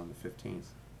hearing on the 15th.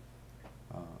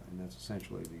 And that's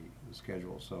essentially the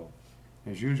schedule. So,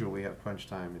 as usual, we have crunch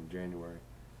time in January.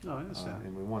 No, I understand.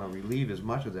 And we want to relieve as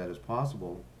much of that as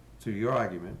possible. To your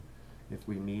argument, if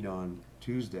we meet on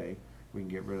Tuesday, we can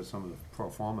get rid of some of the pro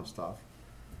forma stuff,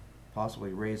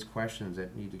 possibly raise questions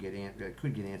that need to that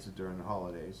could get answered during the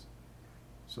holidays,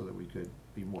 so that we could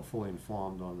be more fully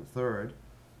informed on the 3rd.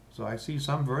 So I see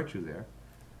some virtue there.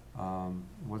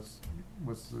 What's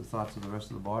the thoughts of the rest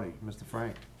of the body? Mr.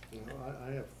 Frank?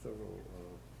 I have several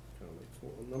comments.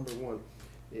 Well, number one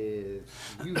is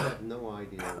you have no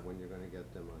idea when you're gonna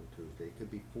get them on Tuesday. It could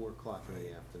be 4 o'clock in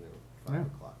the afternoon, 5 Yeah.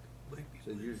 o'clock.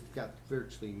 So you've got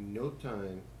virtually no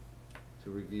time to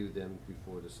review them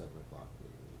before the 7 o'clock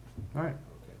meeting. All right.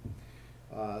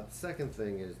 Okay. The second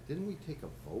thing is, didn't we take a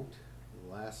vote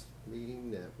last meeting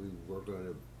that we were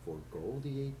gonna forego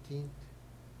the 18th?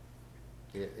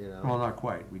 Well, not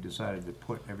quite. We decided to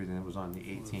put everything that was on the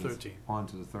 18th 13th.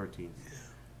 onto the 13th.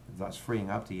 Thus freeing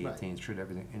up the Right. 18th should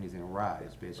anything arise,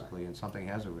 Right, basically, right. and something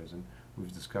has arisen.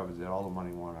 We've discovered that all the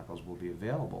money warrant articles will be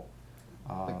available.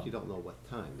 But you don't know what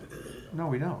time. No,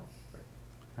 we don't. Right.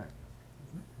 Right.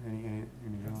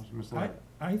 Anything else, Ms. I, Levitt?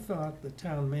 I thought the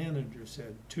town manager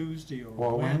said Tuesday or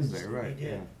Or Wednesday. right,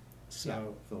 yeah.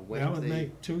 So So that would Wednesday make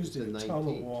is Tuesday the a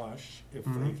total 19th. wash if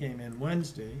Mhm. they came in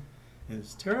Wednesday, and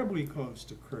it's terribly close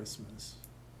to Christmas.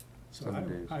 So 7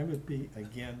 days. I would be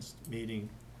against meeting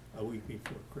a week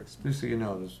before Christmas. Just so you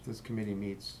know, this committee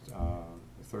meets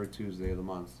the 3rd Tuesday of the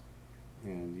month,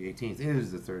 and the 18th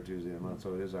is the 3rd Tuesday of the month,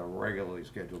 so it is our regularly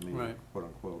scheduled meeting, Right. quote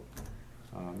unquote.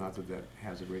 Not that that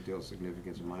has a great deal of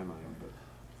significance in my mind, but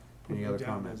Put any me other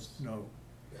down comments? as No.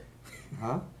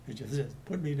 Huh? It just says,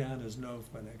 put me down as no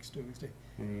for next Tuesday.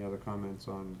 Any other comments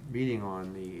on meeting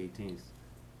on the 18th?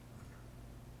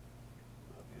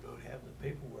 If you don't have the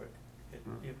paperwork,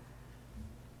 Hmm. I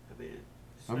mean,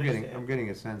 it's I'm nice getting, to have- I'm getting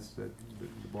a sense that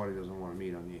the body doesn't wanna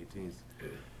meet on the 18th,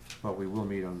 but we will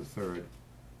meet on the 3rd.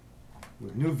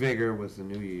 With new vigor, with the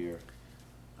new year.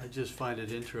 I just find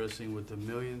it interesting with the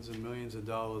millions and millions of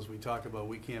dollars we talk about,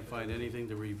 we can't find anything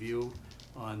to review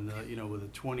on, with a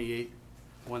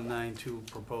 28,192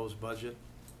 proposed budget.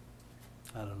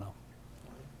 I don't know.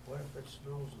 What if it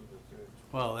snows on the 3rd?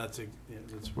 Well, that's,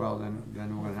 Well, then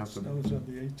we're gonna have to. Snows on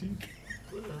the 18th.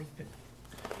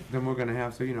 then we're gonna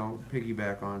have to, you know,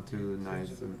 piggyback onto the Things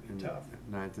ninth are and, gonna be and tough.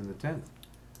 ninth and the tenth.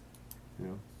 You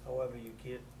know, However, you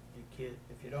can't,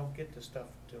 if you don't get the stuff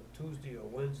till Tuesday or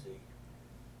Wednesday,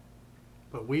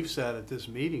 But we've sat at this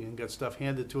meeting and got stuff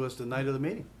handed to us the night of the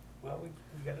meeting. well, we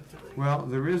got it tonight. well,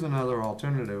 there is another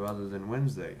alternative other than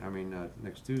Wednesday,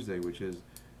 next Tuesday, which is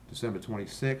December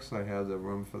 26th. I have the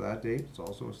room for that date, it's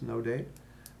also a snow date.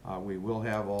 We will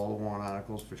have all the warrant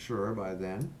articles for sure by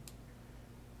then.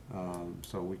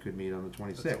 So we could meet on the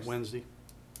That's 26th. a Wednesday.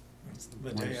 It's the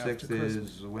day after 26th Christmas.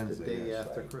 is The Wednesday, day yes.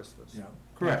 after Christmas. Yeah.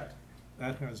 Correct.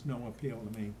 That has no appeal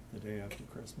to me, the day after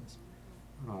Christmas.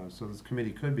 So this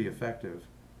committee could be effective,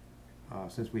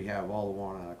 since we have all the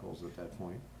warrant articles at that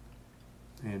point.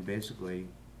 And basically,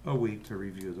 a week to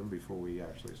review them before we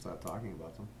actually start talking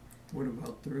about them. What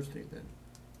about Thursday then?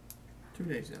 2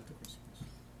 days after Christmas.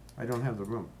 I don't have the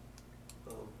room.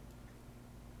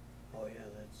 Oh, yeah,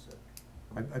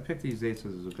 that's, I picked these dates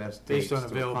as the best Based dates on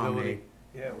to availability. accommodate.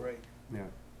 yeah, right. Yeah.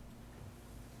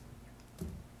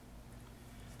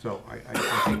 So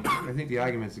I think the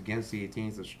arguments against the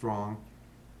 18th are strong.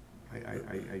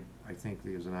 I think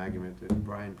there's an argument that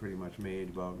Brian pretty much made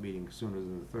about meeting sooner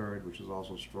than the 3rd, which is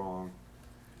also strong.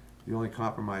 The only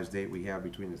compromise date we have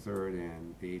between the 3rd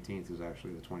and the 18th is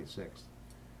actually the 26th,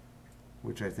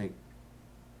 which I think,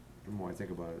 the more I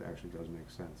think about it, actually does make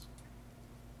sense.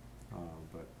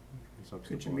 But it's up to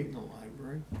the Could you board. meet in the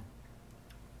library?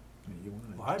 You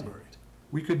wanna- Library.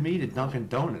 We could meet at Dunkin'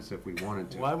 Donuts if we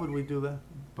wanted to. Why would we do that?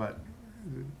 But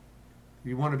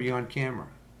you want to be on camera,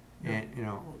 and, you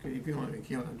know, Okay, if you want to be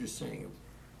killed, I'm just saying,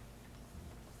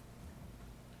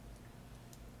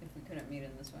 If we couldn't meet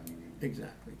in this one, you mean?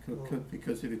 exactly,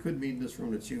 because if you could meet in this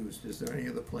room that's used, is there any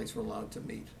other place we're allowed to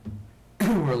meet?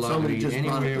 we're allowed to Somebody meet just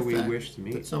brought up anywhere the we fact wish to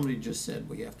But meet. somebody just said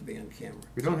we have to be on camera.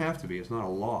 We don't have to be, it's not a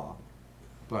law,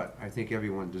 but I think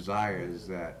everyone desires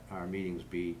that our meetings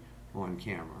be on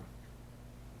camera.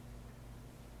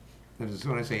 That is,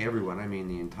 when I say everyone, I mean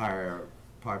the entire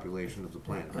population of the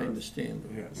planet I Earth. understand,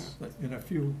 Yes, but and a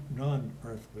few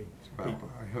non-earthly Well, people.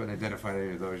 I haven't identified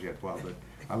any of those yet, Bob, but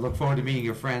I look forward to meeting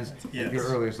your friends at your Yes.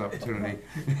 earliest opportunity.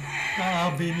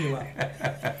 I'll beam you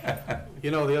up. You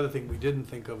know, the other thing we didn't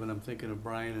think of, and I'm thinking of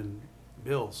Brian and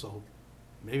Bill, so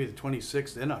maybe the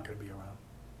 26th, they're not gonna be around.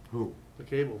 Who? The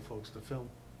cable folks to film.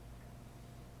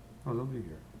 Oh, they'll be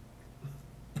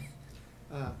here.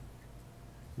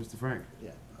 Mr. Frank?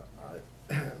 Yeah,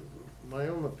 my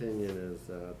own opinion is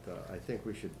that I think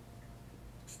we should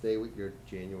stay with your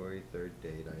January 3rd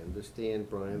date. I understand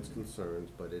Brian's concerns,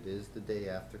 but it is the day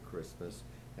after Christmas,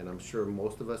 and I'm sure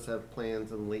most of us have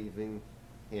plans on leaving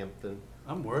Hampton.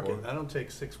 I'm working, I don't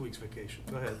take 6 weeks vacation,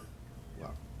 go ahead.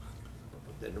 Well,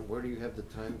 but then where do you have the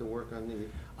time to work on the?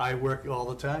 I work all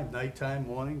the time, nighttime,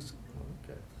 mornings.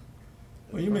 Okay.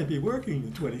 Well, you may be working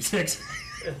the 26th.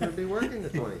 You'll be working the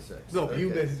 26th. No,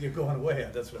 you Okay. guys, you're going away,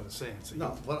 that's what I'm saying. So you- No,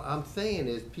 what I'm saying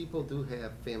is, people do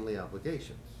have family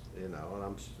obligations, you know,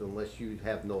 and unless you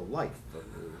have no life.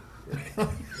 But,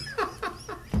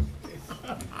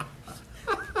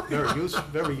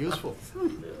 Very useful,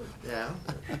 yeah,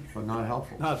 But not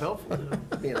helpful. not helpful.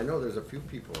 I mean, I know there's a few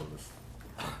people in this.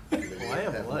 Well, I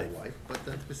have a no life. But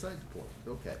that's beside the point,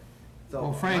 okay. So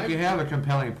Well, Frank, my- you have a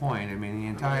compelling point. I mean, the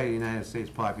entire United States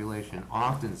population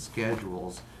often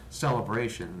schedules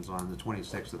celebrations on the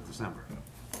 26th of December.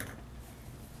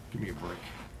 Give me a break.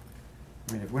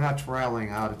 I mean, if we're not traveling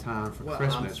out of town for Well, I'm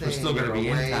Christmas, we're saying still gonna you're be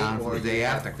in away, town for or the day you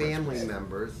have after Christmas. family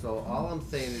members, so all I'm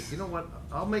saying is, you know what,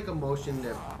 I'll make a motion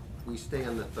that we stay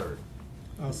on the 3rd.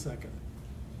 I'll second.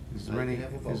 Is there any, You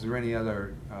have a vote. is there any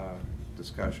other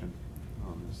discussion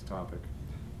on this topic?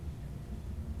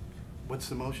 What's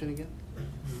the motion again?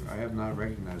 I have not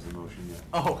recognized the motion yet.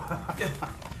 Oh.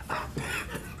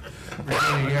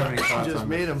 Regina, you have any thoughts Just on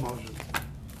made this? a motion.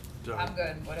 Sorry. I'm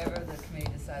good, whatever the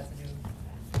committee decides to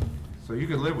do. So you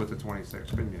could live with the 26th,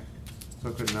 couldn't you?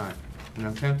 So couldn't I. And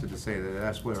I'm tempted to say that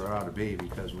that's where it ought to be,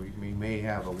 because we may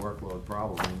have a workload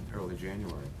problem in early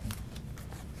January.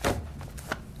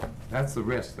 That's the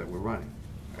risk that we're running,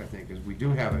 I think, is we do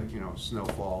have,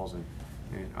 snowfalls and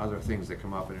other things that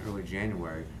come up in early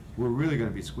January. We're really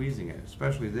gonna be squeezing it,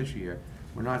 especially this year.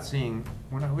 We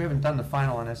haven't done the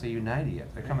final on SAU 90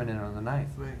 yet. They're coming in on the 9th.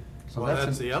 Right. So Well,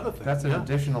 that's the other thing, That's an yeah.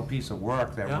 additional piece of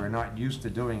work that Yeah. we're not used to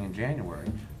doing in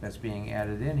January, that's being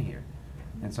added in here.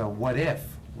 And so what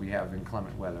if we have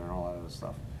inclement weather and all that other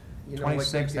stuff? You know what, you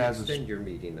 26th can has a extend your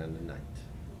meeting on the 9th.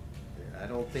 I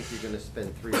don't think you're gonna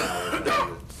spend 3 hours on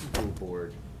the school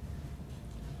board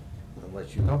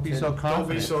unless you. Don't be so intend-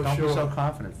 confident, so don't be so sure.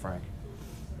 confident, Frank.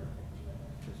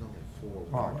 There's only 4.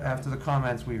 Well, after the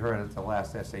comments we heard at the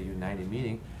last SAU 90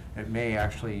 meeting, it may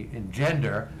actually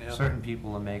engender Yeah. certain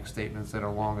people to make statements that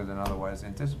are longer than otherwise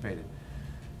anticipated.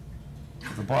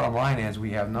 The bottom line is,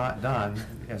 we have not done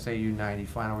SAU 90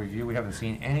 final review. We haven't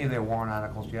seen any of their warrant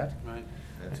articles yet. Right.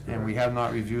 That's And we correct. have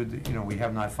not reviewed, we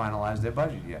have not finalized their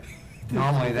budget yet.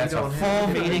 Normally, that's a don't full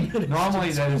have- meeting,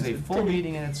 normally that is a full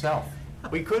meeting in itself.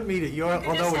 We could meet at your, We could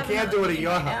although just we have can't another do it at meeting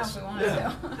your right now house. if we wanted to.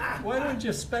 Why don't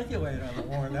you speculate on the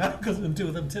warrant articles and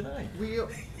do them tonight?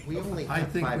 We only I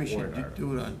have think we 5 should warrant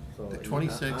do it articles. on So, the you know,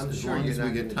 26th, I'm as sure long you're as we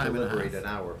not get gonna time and a deliberate half. an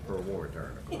hour per warrant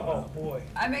article. Oh, boy.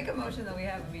 I make a motion that we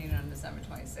have a meeting on December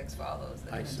 26th for all those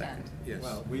that I can second, attend. yes.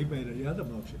 Well, we made the other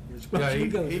motion. You're Yeah, supposed he to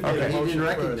go. made Okay. a He motion didn't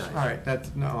first. recognize. All right,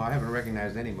 that's, no, I haven't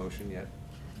recognized any motion yet.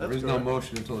 There That's is no correct.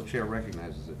 motion until the chair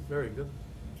recognizes it. Very good.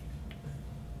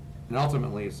 And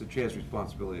ultimately, it's the chair's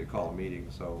responsibility to call a meeting,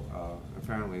 so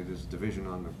apparently there's division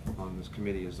on this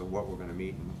committee as to what we're gonna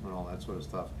meet and all that sort of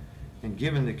stuff. And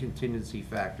given the contingency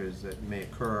factors that may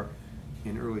occur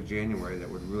in early January that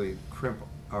would really crimp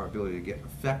our ability to get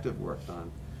effective work done,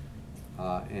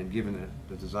 and given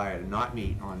the desire to not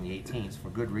meet on the 18th for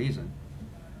good reason,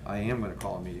 I am gonna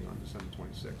call a meeting on December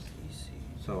 26th.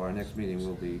 So our next meeting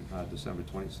will be December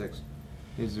 26th.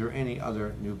 Is there any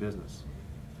other new business?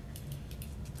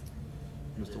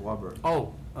 Mr. Wahlberg?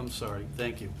 Oh, I'm sorry,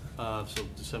 thank you. So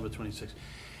December 26th.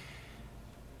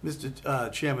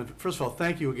 Mr. Chairman, first of all,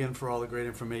 thank you again for all the great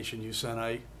information you sent.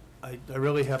 I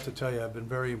really have to tell you, I've been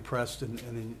very impressed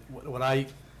in what I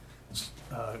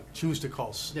choose to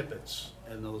call snippets,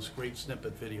 and those great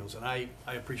snippet videos, and I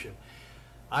appreciate it.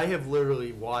 I have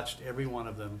literally watched every one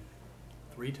of them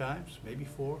 3 times, maybe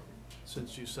 4,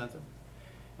 since you sent them,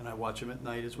 and I watch them at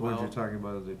night as well. What you're talking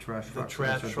about, the trash The truck?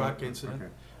 trash truck incident.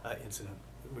 Okay. Incident,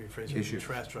 rephrase it, Issue.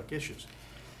 trash truck issues.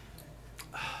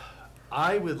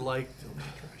 I would like,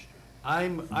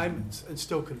 I'm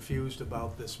still confused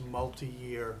about this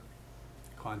multi-year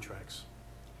contracts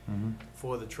Mhm.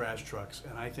 for the trash trucks,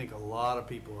 and I think a lot of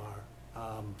people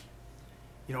are.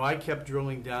 You know, I kept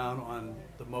drilling down on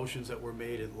the motions that were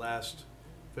made at last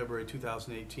February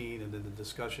 2018, and then the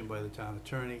discussion by the town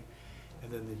attorney,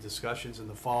 and then the discussions in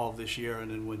the fall of this year, and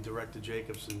then when Director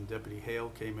Jacobs and Deputy Hale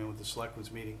came in with the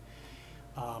selectmen's meeting.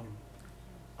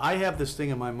 I have this thing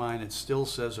in my mind that still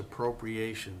says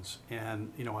appropriations,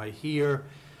 and, you know, I hear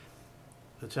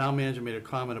the town manager made a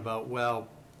comment about, well,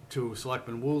 to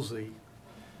Selectman Woolsey,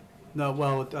 no,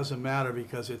 well, it doesn't matter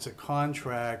because it's a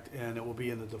contract and it will be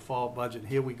in the default budget,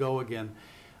 here we go again.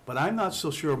 But I'm not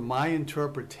so sure my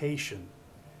interpretation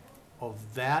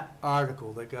of that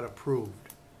article that got approved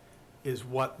is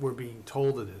what we're being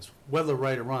told it is, whether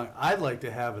right or wrong. I'd like to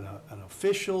have an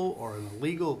official or a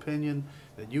legal opinion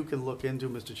that you can look into,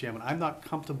 Mr. Chairman. I'm not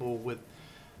comfortable with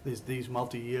these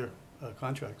multi-year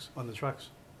contracts on the trucks.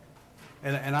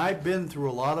 And I've been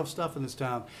through a lot of stuff in this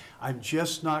town. I'm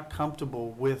just not comfortable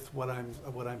with what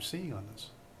I'm seeing on this.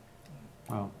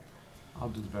 Well, I'll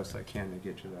do the best I can to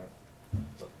get you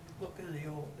that. Look in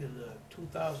the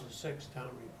 2006 town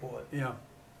report, Yeah.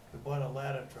 we bought a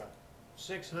ladder truck,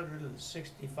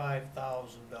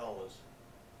 $665,000,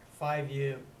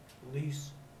 5-year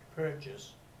lease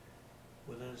purchase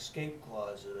with an escape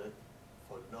clause in it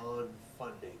for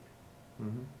non-funding.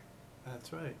 Mhm.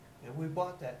 That's right. And we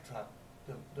bought that truck.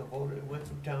 The vote, it went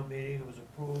through town meeting, it was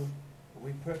approved, and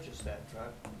we purchased that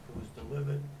truck. It was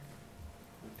delivered.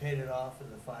 We paid it off in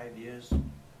the 5 years.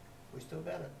 We still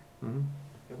got it. Mhm.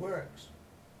 It works.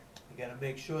 You gotta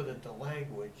make sure that the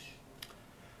language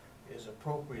is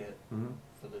appropriate Mhm.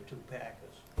 for the 2 packers.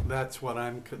 That's what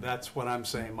I'm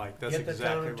saying, Mike. That's Get the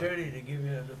town exactly right. attorney to give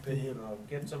you an opinion, or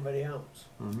get somebody else.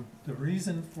 Mhm. The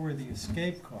reason for the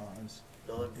escape clause is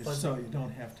so you Non-funding.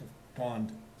 don't have to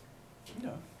bond it.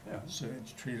 Yeah, yeah. So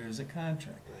it's treated as a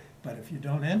contract. But if you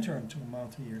don't enter into a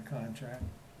multi-year contract,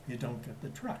 you don't get the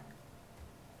truck.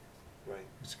 Right.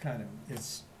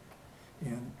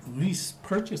 And lease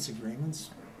purchase agreements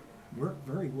work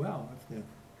very well if they're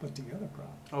put together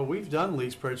properly. Oh, we've done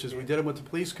lease purchase. We did it with the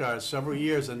police cars several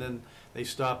years, and then they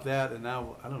stopped that, and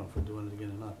now, I don't know if we're doing it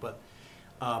again or not, but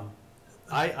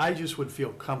I just would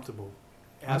feel comfortable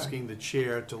asking the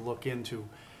chair to look into,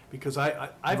 because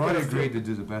I've I've got already to agreed to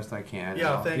do the best I can. and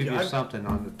Yeah, I'll thank give you. you something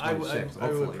on the 26th, I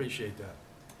would hopefully. appreciate that.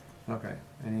 Okay,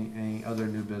 any other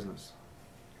new business?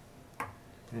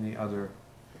 Any other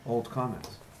old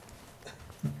comments?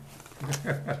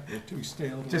 They're too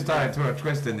stale. to- Just thought I'd throw a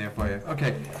twist in there for you.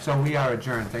 Okay, so we are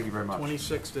adjourned, thank you very much.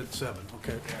 26th at 7,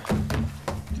 okay.